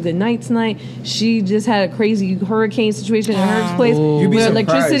 man, I had a good night tonight. She just had a crazy hurricane situation in her place You'd be with surprised.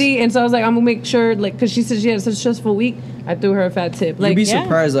 electricity, and so I was like, I'm gonna make sure, like, because she said she had such a stressful week. I threw her a fat tip. Like, You'd be yeah.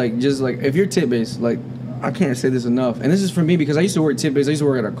 surprised, if you're tip based, I can't say this enough, and this is for me because I used to work tip based. I used to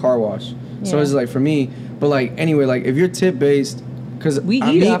work at a car wash, so Yeah. it's like for me. But anyway, if you're tip based, because We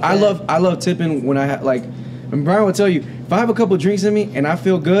eat off I that. love tipping when I have and Brian will tell you if I have a couple drinks in me and I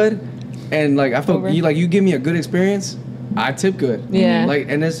feel good, and I feel Over. you give me a good experience, I tip good. Yeah.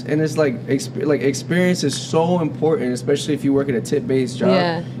 Experience is so important, especially if you work at a tip based job.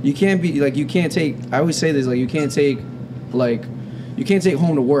 Yeah. You can't be you can't take. I always say this you can't take you can't take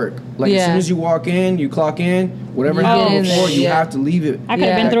home to work. As Yeah. soon as you walk in, you clock in, whatever You happened get in before, there, you yeah. have to leave it. I could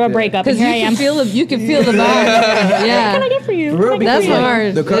have Yeah. been through a breakup, and because here I am. you can feel the vibe. Yeah. What can I get for you? For real, What can I That's get for you?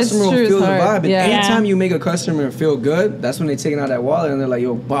 hard. The It's customer true, will it's feel the hard. vibe. And Yeah. anytime you make a customer feel good, that's when they're taking out that wallet and they're like,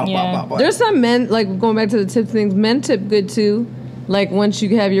 yo, bop, Yeah. bop, bop, bop. There's some men, going back to the tip things, men tip good too. Once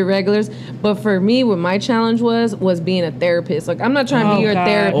you have your regulars. But for me, what my challenge was being a therapist. I'm not trying to Oh, be your God.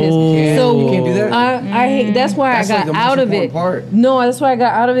 therapist. Oh. So You can't do that? I hate. That's why That's I got the most out of it. important part. No, that's why I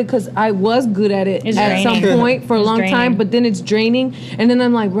got out of it because I was good at it It's at some draining. point for a It's long draining. time. But then it's draining, and then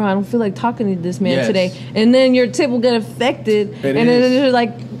I'm like, bro, I don't feel like talking to this man Yes. today. And then your tip will get affected, It and is. then you're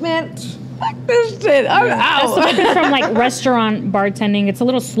like, man, fuck this shit. I'm That's the out. difference from restaurant bartending. It's a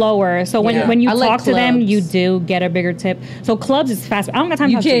little slower. So when, Yeah. when you I like talk to them, clubs. you do get a bigger tip. So clubs is fast. I don't got time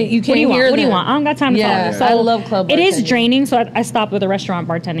to You talk to can't- you What do can't you want? hear What do you them. want? I don't got time to Yeah, talk. So I love club It is bartending. draining. So I stopped with the restaurant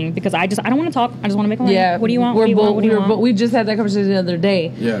bartending because I don't want to talk. I just want to make money. Yeah. What do you want? We're What do you both, want? What do you want? we just had that conversation the other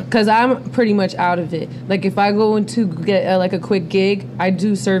day. Yeah. Because I'm pretty much out of it. If I go into get a quick gig, I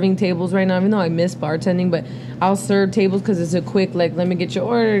do serving tables right now, even though I miss bartending, but I'll serve tables because it's a quick, let me get your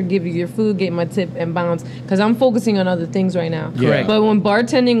order, give you your food, get my tip, and bounce. Because I'm focusing on other things right now. Correct. But when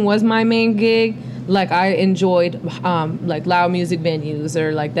bartending was my main gig, I enjoyed loud music venues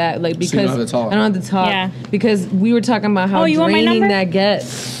or that, because don't have to talk. I don't have to talk. Yeah. Because we were talking about how Oh, you want my draining number? that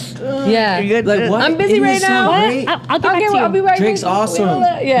gets. Yeah. Like what? I'm busy Isn't right this so now. great? I'll get back to you. I'll be right Drake's back. awesome.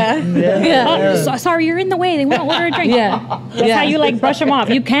 Yeah. Sorry, you're in the way. They want to order a drink. Yeah. That's how you like brush them off.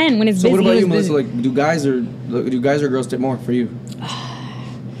 You can when it's So busy. what about you, busy. Melissa? Like, do guys or girls tip more for you?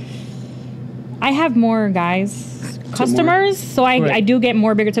 I have more guys customers, so I do get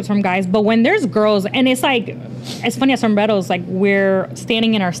more bigger tips from guys. But when there's girls, and it's like, it's funny at Sombreros, like we're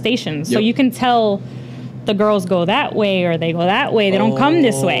standing in our stations, so Yep. you can tell the girls go that way or they go that way. They don't come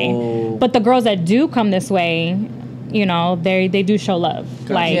this way. But the girls that do come this way, you know, they do show love.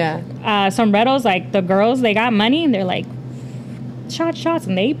 Like Sombreros, like the girls, they got money and they're like, shots,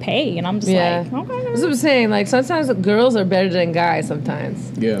 and they pay, and I'm just like, okay. That's what I'm saying. Like sometimes girls are better than guys.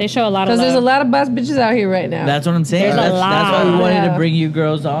 Sometimes Yeah. They show a lot of because love. there's a lot of boss bitches out here right now. That's what I'm saying. There's a That's why we lot. wanted Yeah. to bring you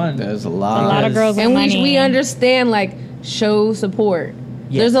girls on. There's a a lot. lot of girls with and money. we understand like show support.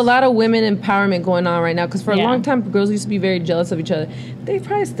 Yes. There's a lot of women empowerment going on right now because for a Yeah. long time girls used to be very jealous of each other. They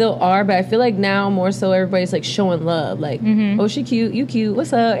probably still are, but I feel like now more so everybody's like showing love. Like, oh, she cute, you cute.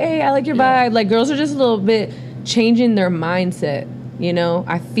 What's up? Hey, I like your vibe. Like girls are just a little bit changing their mindset. You know,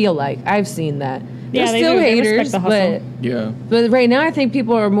 I feel like I've seen that. Yeah, There's they still do. They haters, respect the hustle. Yeah, but right now I think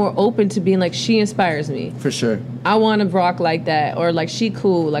people are more open to being like, she inspires me. for sure. I want to rock like that, or like she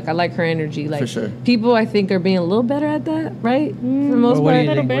cool, like I like her energy. Like For sure. people, I think are being a little better at that, right? For the most What do part,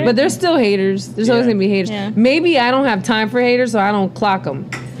 you think? bit. but there's still haters. There's always Yeah. gonna be haters. Yeah. Maybe I don't have time for haters, so I don't clock them.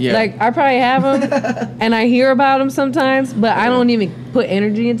 Yeah. Like I probably have them, and I hear about them sometimes, but I don't even put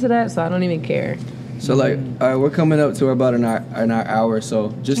energy into that, so I don't even care. So like, we're coming up to about an hour.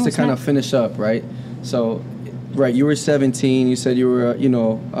 So just to kind of finish up, right? So, right, you were 17. You said you were, you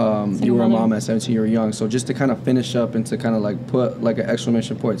were a mom at 17. You were young. So just to kind of finish up and to kind of like put like an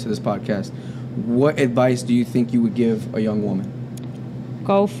exclamation point to this podcast, what advice do you think you would give a young woman?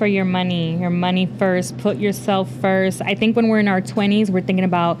 Go for your money first. Put yourself first. I think when we're in our 20s, we're thinking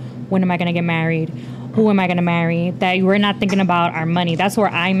about when am I going to get married? Who am I going to marry? That we're not thinking about our money. That's where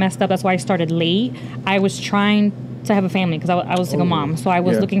I messed up. That's why I started late. I was trying to have a family because I was a single mom. So I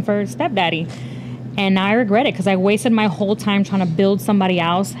was looking for a stepdaddy. And now I regret it because I wasted my whole time trying to build somebody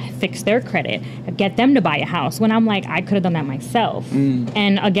else, fix their credit, get them to buy a house. When I'm like, I could have done that myself.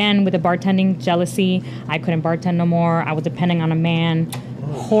 And again, with the bartending jealousy, I couldn't bartend no more. I was depending on a man.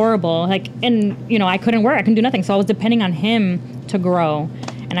 Horrible. Like, and you know, I couldn't work. I couldn't do nothing. So I was depending on him to grow.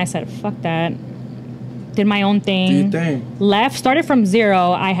 And I said, fuck that. Did my own thing. Do your thing. Left, started from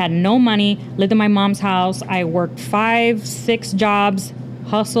zero. I had no money, lived in my mom's house. I worked 5-6 jobs,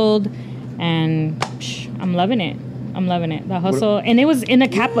 hustled, and I'm loving it. I'm loving it. The hustle. And it was in the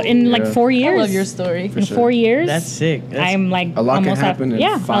like 4 years. I love your story. In 4 years. That's sick. I'm like A lot can almost happen in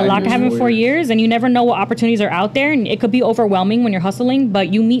a 5 lot years, can happen in 4 4 years. years, and you never know what opportunities are out there, and it could be overwhelming when you're hustling,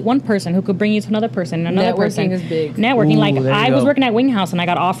 but you meet one person who could bring you to another person, another person. Networking is big. Networking, Ooh, like there you I was go. working at Wing House and I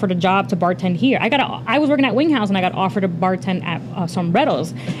got offered a job to bartend here. I was working at Wing House and I got offered to bartend at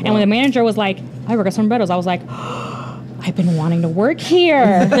Sombreros, and when the manager was like, "I work at Sombreros," I was like, I've been wanting to work here.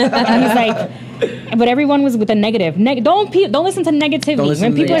 And he's like, but everyone was with a negative. Don't listen to negativity. Don't listen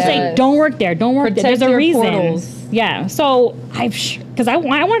When to people are negativity. saying, don't work there, don't work Protect there, there's a your reason. portals. Yeah. So because I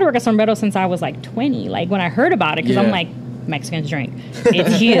wanted to work at Sombreros since I was like 20. Like when I heard about it, because I'm Yeah. like, Mexicans drink.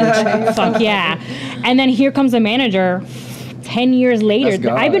 It's huge. Fuck yeah. And then here comes the manager 10 years later. That's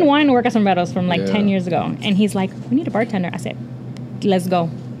God. I've been wanting to work at Sombreros from like Yeah. 10 years ago. And he's like, we need a bartender. I said, let's go.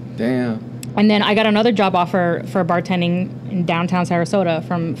 Damn. And then I got another job offer for bartending in downtown Sarasota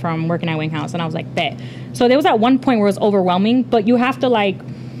from working at Wing House, and I was like, bet. So there was at one point where it was overwhelming, but you have to like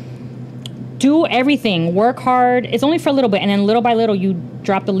do everything, work hard. It's only for a little bit, and then little by little you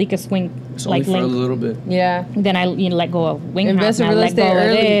drop the leak of swing It's only for a little bit. Yeah. Then I let go of Wing Invest House, in and I real let go estate of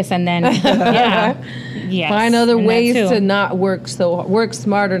early. this, and then yes, Find other and that ways too. to not work work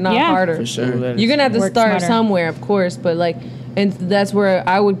smarter, not Yeah. harder. For sure. You're gonna have to Work start smarter. somewhere, of course, but like, and that's where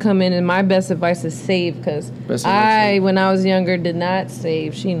I would come in. And my best advice is save, because Best advice, when I was younger, did not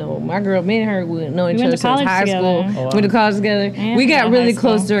save. She know my girl, me and her, we know each We other went to since college high together. school. Oh, wow. Went to college together. And we got high really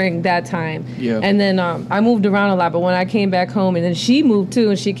school. close during that time. Yeah. And then I moved around a lot, but when I came back home, and then she moved too,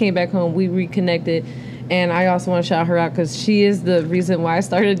 and she came back home, we reconnected. And I also want to shout her out because she is the reason why I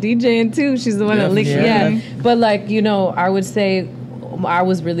started DJing too. She's the one Yeah, that linked. yeah. Yeah. But like, you know, I would say I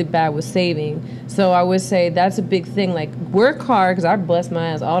was really bad with saving. So I would say that's a big thing. Like, work hard, because I bust my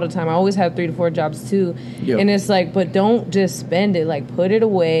ass all the time. I always have 3 to 4 jobs too. Yep. And it's like, but don't just spend it. Like, put it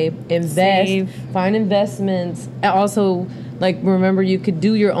away, invest, Save. find investments. And also, like, remember, you could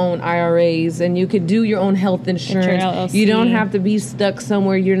do your own IRAs and you could do your own health insurance. LLC. You don't have to be stuck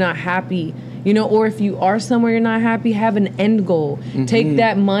somewhere you're not happy. You know, or if you are somewhere you're not happy, have an end goal. Take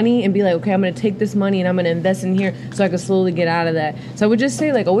that money and be like, okay, I'm going to take this money and I'm going to invest in here so I can slowly get out of that. So I would just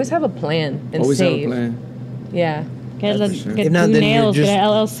say, like, always have a plan and Always save. have a plan. Yeah. Get sure. do If not, then you're nails, just- get an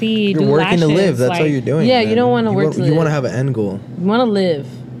LLC, You're do working to lashes, live. That's all like- you're doing. Yeah, you man. don't wanna work to You live. want to have an end goal. You want to live.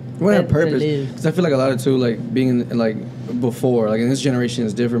 You want to have To purpose. live. Because I feel like a lot of too, like being in, like before, like in this generation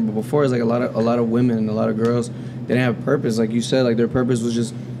is different. But before, it's like a lot of women and a lot of girls, they didn't have purpose. Like you said, like their purpose was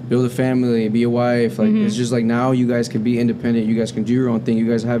just build a family, be a wife. Like it's just like now you guys can be independent. You guys can do your own thing. You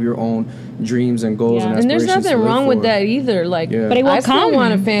guys have your own dreams and goals Yeah. and And aspirations. there's nothing to live wrong with for. that either. Like, Yeah. But it will I still come.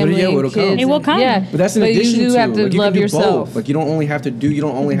 want a family. But yeah, and it'll come. kids. It will come. Yeah, But that's in addition you do to. have to like, you love can do yourself. both. Like you don't only have to do. You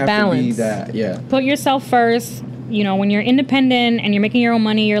don't only have to be Balance. that. Yeah. Put yourself first. You know, when you're independent and you're making your own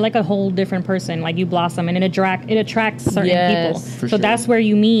money, you're like a whole different person. Like you blossom, and it attracts certain Yes. people. For So sure. that's where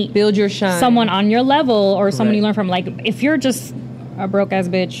you meet Build your shine. someone on your level or someone you Right. learn from. Like if you're just a broke ass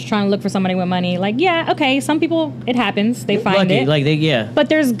bitch trying to look for somebody with money, like yeah, okay, some people it happens, they find Lucky, it. like they, yeah. But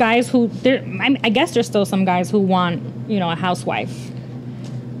there's guys who I guess there's still some guys who want, you know, a housewife.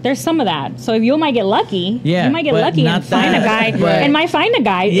 There's some of that. So if you might get lucky, Yeah, you might get but lucky not and find a that. guy, Right. and might find a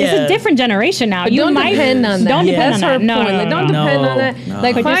guy. It's Yeah. a different generation now. But You don't might depend on that. Don't depend That's on her that. No, point. no, Like, no, don't no. depend on that. No.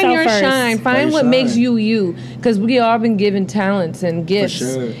 Like Put find yourself your first. shine. Find Find what your makes shine. you. Because we all been given talents and gifts.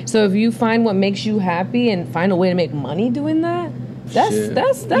 sure. So if you find what makes you happy and find a way to make money doing that. That's Shit.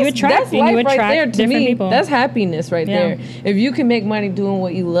 that's You attract that's and you life right attract there to different me. people. That's happiness right Yeah. there. If you can make money doing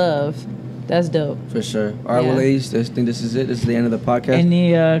what you love, that's dope. For sure. All right, Yeah. well, ladies, I think this is it. This is the end of the podcast.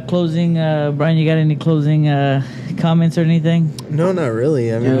 Any closing, Brian? You got any closing comments or anything? No, not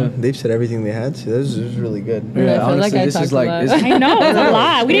really. I mean, Yeah. they've said everything they had to. This was really good. I feel like honestly, I this talked is like a lot. this, I know it's a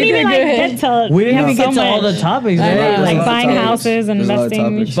lot. We didn't even like get to. We didn't have even so get to all the much. topics, I right? know. There's a Like lot of buying topics. houses, There's a lot of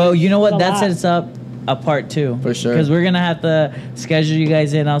investing. topics. But you know what? A That lot. sets up a part two For sure. because we're gonna have to schedule you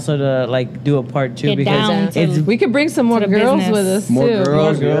guys in also to like do a part two Get because down to- it's We could bring some more To the girls business. with us More too.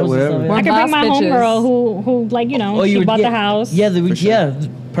 girls, More yeah, girls and whatever. stuff, yeah. I could bring my boss bitches. homegirl who like you know she you bought yeah, the house. Yeah, For sure. yeah,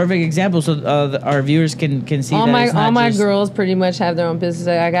 perfect example. So our viewers can see All that my it's not all my just- girls pretty much have their own business.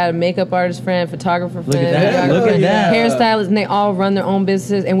 Like, I got a makeup artist friend, photographer friend, at that. videographer, Look at that. hairstylist, and they all run their own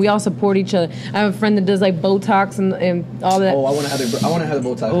businesses, and we all support each other. I have a friend that does like Botox and all that. Oh, I want to have the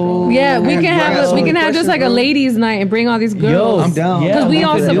Botox. Oh. Yeah, we can have we just like a ladies' night and bring all these Yo, girls. I'm down. Yeah, Because we we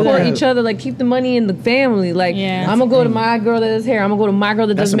all could do support that. each other. Like, keep the money in the family. Like, Yeah. I'm gonna go to my girl that does hair. I'm gonna go to my girl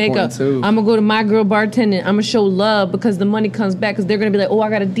that That's does makeup. important, too. I'm gonna go to my girl bartending. I'm gonna show love because the money comes back. Because they're gonna be like, oh, I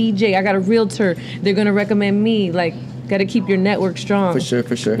got a DJ, I got a realtor. They're gonna recommend me. Like, gotta keep your network strong. For sure,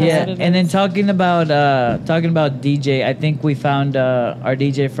 for sure. Yeah, what it and then talking about DJ, I think we found our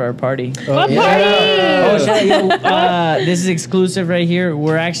DJ for our party. What Oh, party? shit, yo, this is exclusive right here.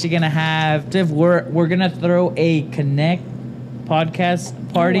 We're actually gonna have we're gonna throw a Connect podcast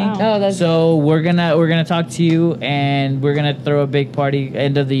party. wow. Oh, that's So we're gonna talk to you, and we're gonna throw a big party,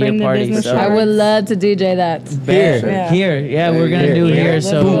 end of the year Bring the party. business So I would love to DJ that. here, yeah, we're gonna do it Yeah. here. Let's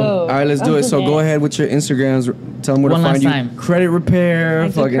So. go. All right, let's do it. So Yeah. go ahead with your Instagrams. Tell them where One to last find you. time. Credit repair. I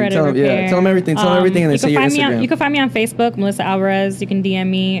do Fucking credit tell them. Yeah, repair. tell them everything. Tell them everything, and then you say can your find me Instagram. on, you can find me on Facebook, Melissa Alvarez. You can DM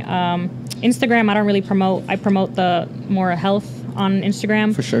me. Instagram, I don't really promote. I promote the more health on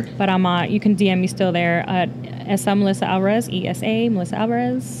Instagram. For sure. But you can DM me still there at ESA Melissa Alvarez, ESA Melissa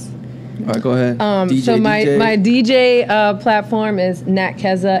Alvarez. All right, go ahead. So my DJ platform is Nat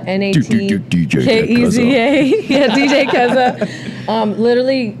Keza, NATKEZA. Yeah, DJ Keza.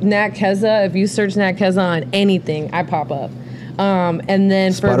 Literally Nat Keza. If you search Nat Keza on anything, I pop up. And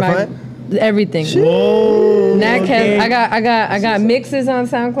then for Spotify? my everything. Whoa. Nat okay. Keza. I got mixes on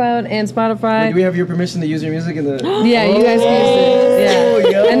SoundCloud and Spotify. Do we have your permission to use your music in the? Yeah, you guys can use it. Yeah.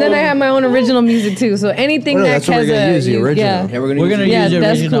 yo. And then I have my own original music too. So anything Oh, that that's what we're gonna use, the original. Yeah. Yeah, we're We're gonna use Yeah, use the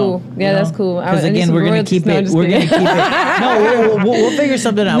that's original. cool. Yeah, that's cool. Because I need again, some we're gonna royalties. keep No, I'm it. just We're gonna kidding. keep it. No, we'll figure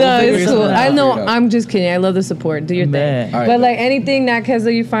something out. No, We'll figure it's cool. something I out. know. Figure it out. I'm just kidding. I love the support. Do your Man. thing. All right, But bet. like anything Nat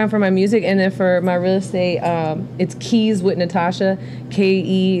Keza you find for my music, and then for my real estate, it's Keys with Natasha,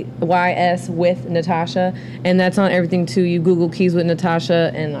 KEYS with Natasha, and that's on everything too. You Google Keys with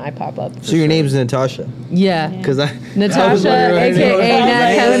Natasha, and I pop up. So your name's Natasha? Yeah. Because I Natasha, wondering, aka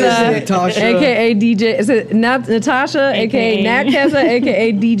Nat Keza, Natasha. aka DJ. Is it Natasha, aka Nat Keza,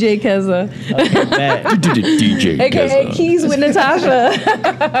 aka DJ Keza, Bet. DJ aka Keys with Natasha.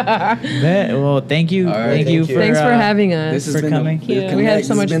 Bet. Well, thank you. All right, thank you thank you. for Thanks for having us. This has for been coming. The, Thank you. We had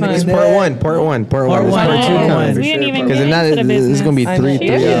so much fun. It's part one. Part one. Part There's one. Part two Oh, coming. We didn't even Because get if not, into the this is gonna be business. I know. three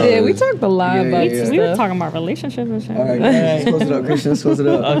Yeah, we hours. did. We talked a lot Yeah, about yeah. We were stuff. talking about relationships and shit. All right, let's close it up, Christian. Let's close it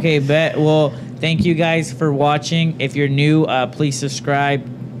up. Okay, bet. Well, thank you guys for watching. If you're new, please subscribe.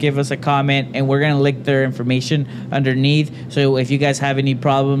 give us a comment, and we're gonna link their information underneath. So if you guys have any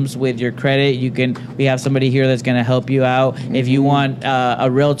problems with your credit, we have somebody here that's gonna help you out. If you want a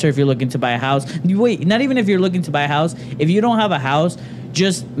realtor, if you're looking to buy a house, not even if you're looking to buy a house, if you don't have a house,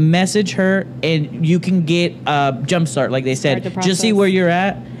 just message her and you can get a jump start, like they said. Just see where you're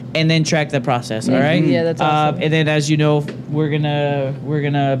at and then track the process. All right. Yeah, that's awesome. And then, as you know, we're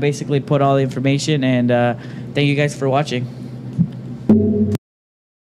gonna basically put all the information, and thank you guys for watching.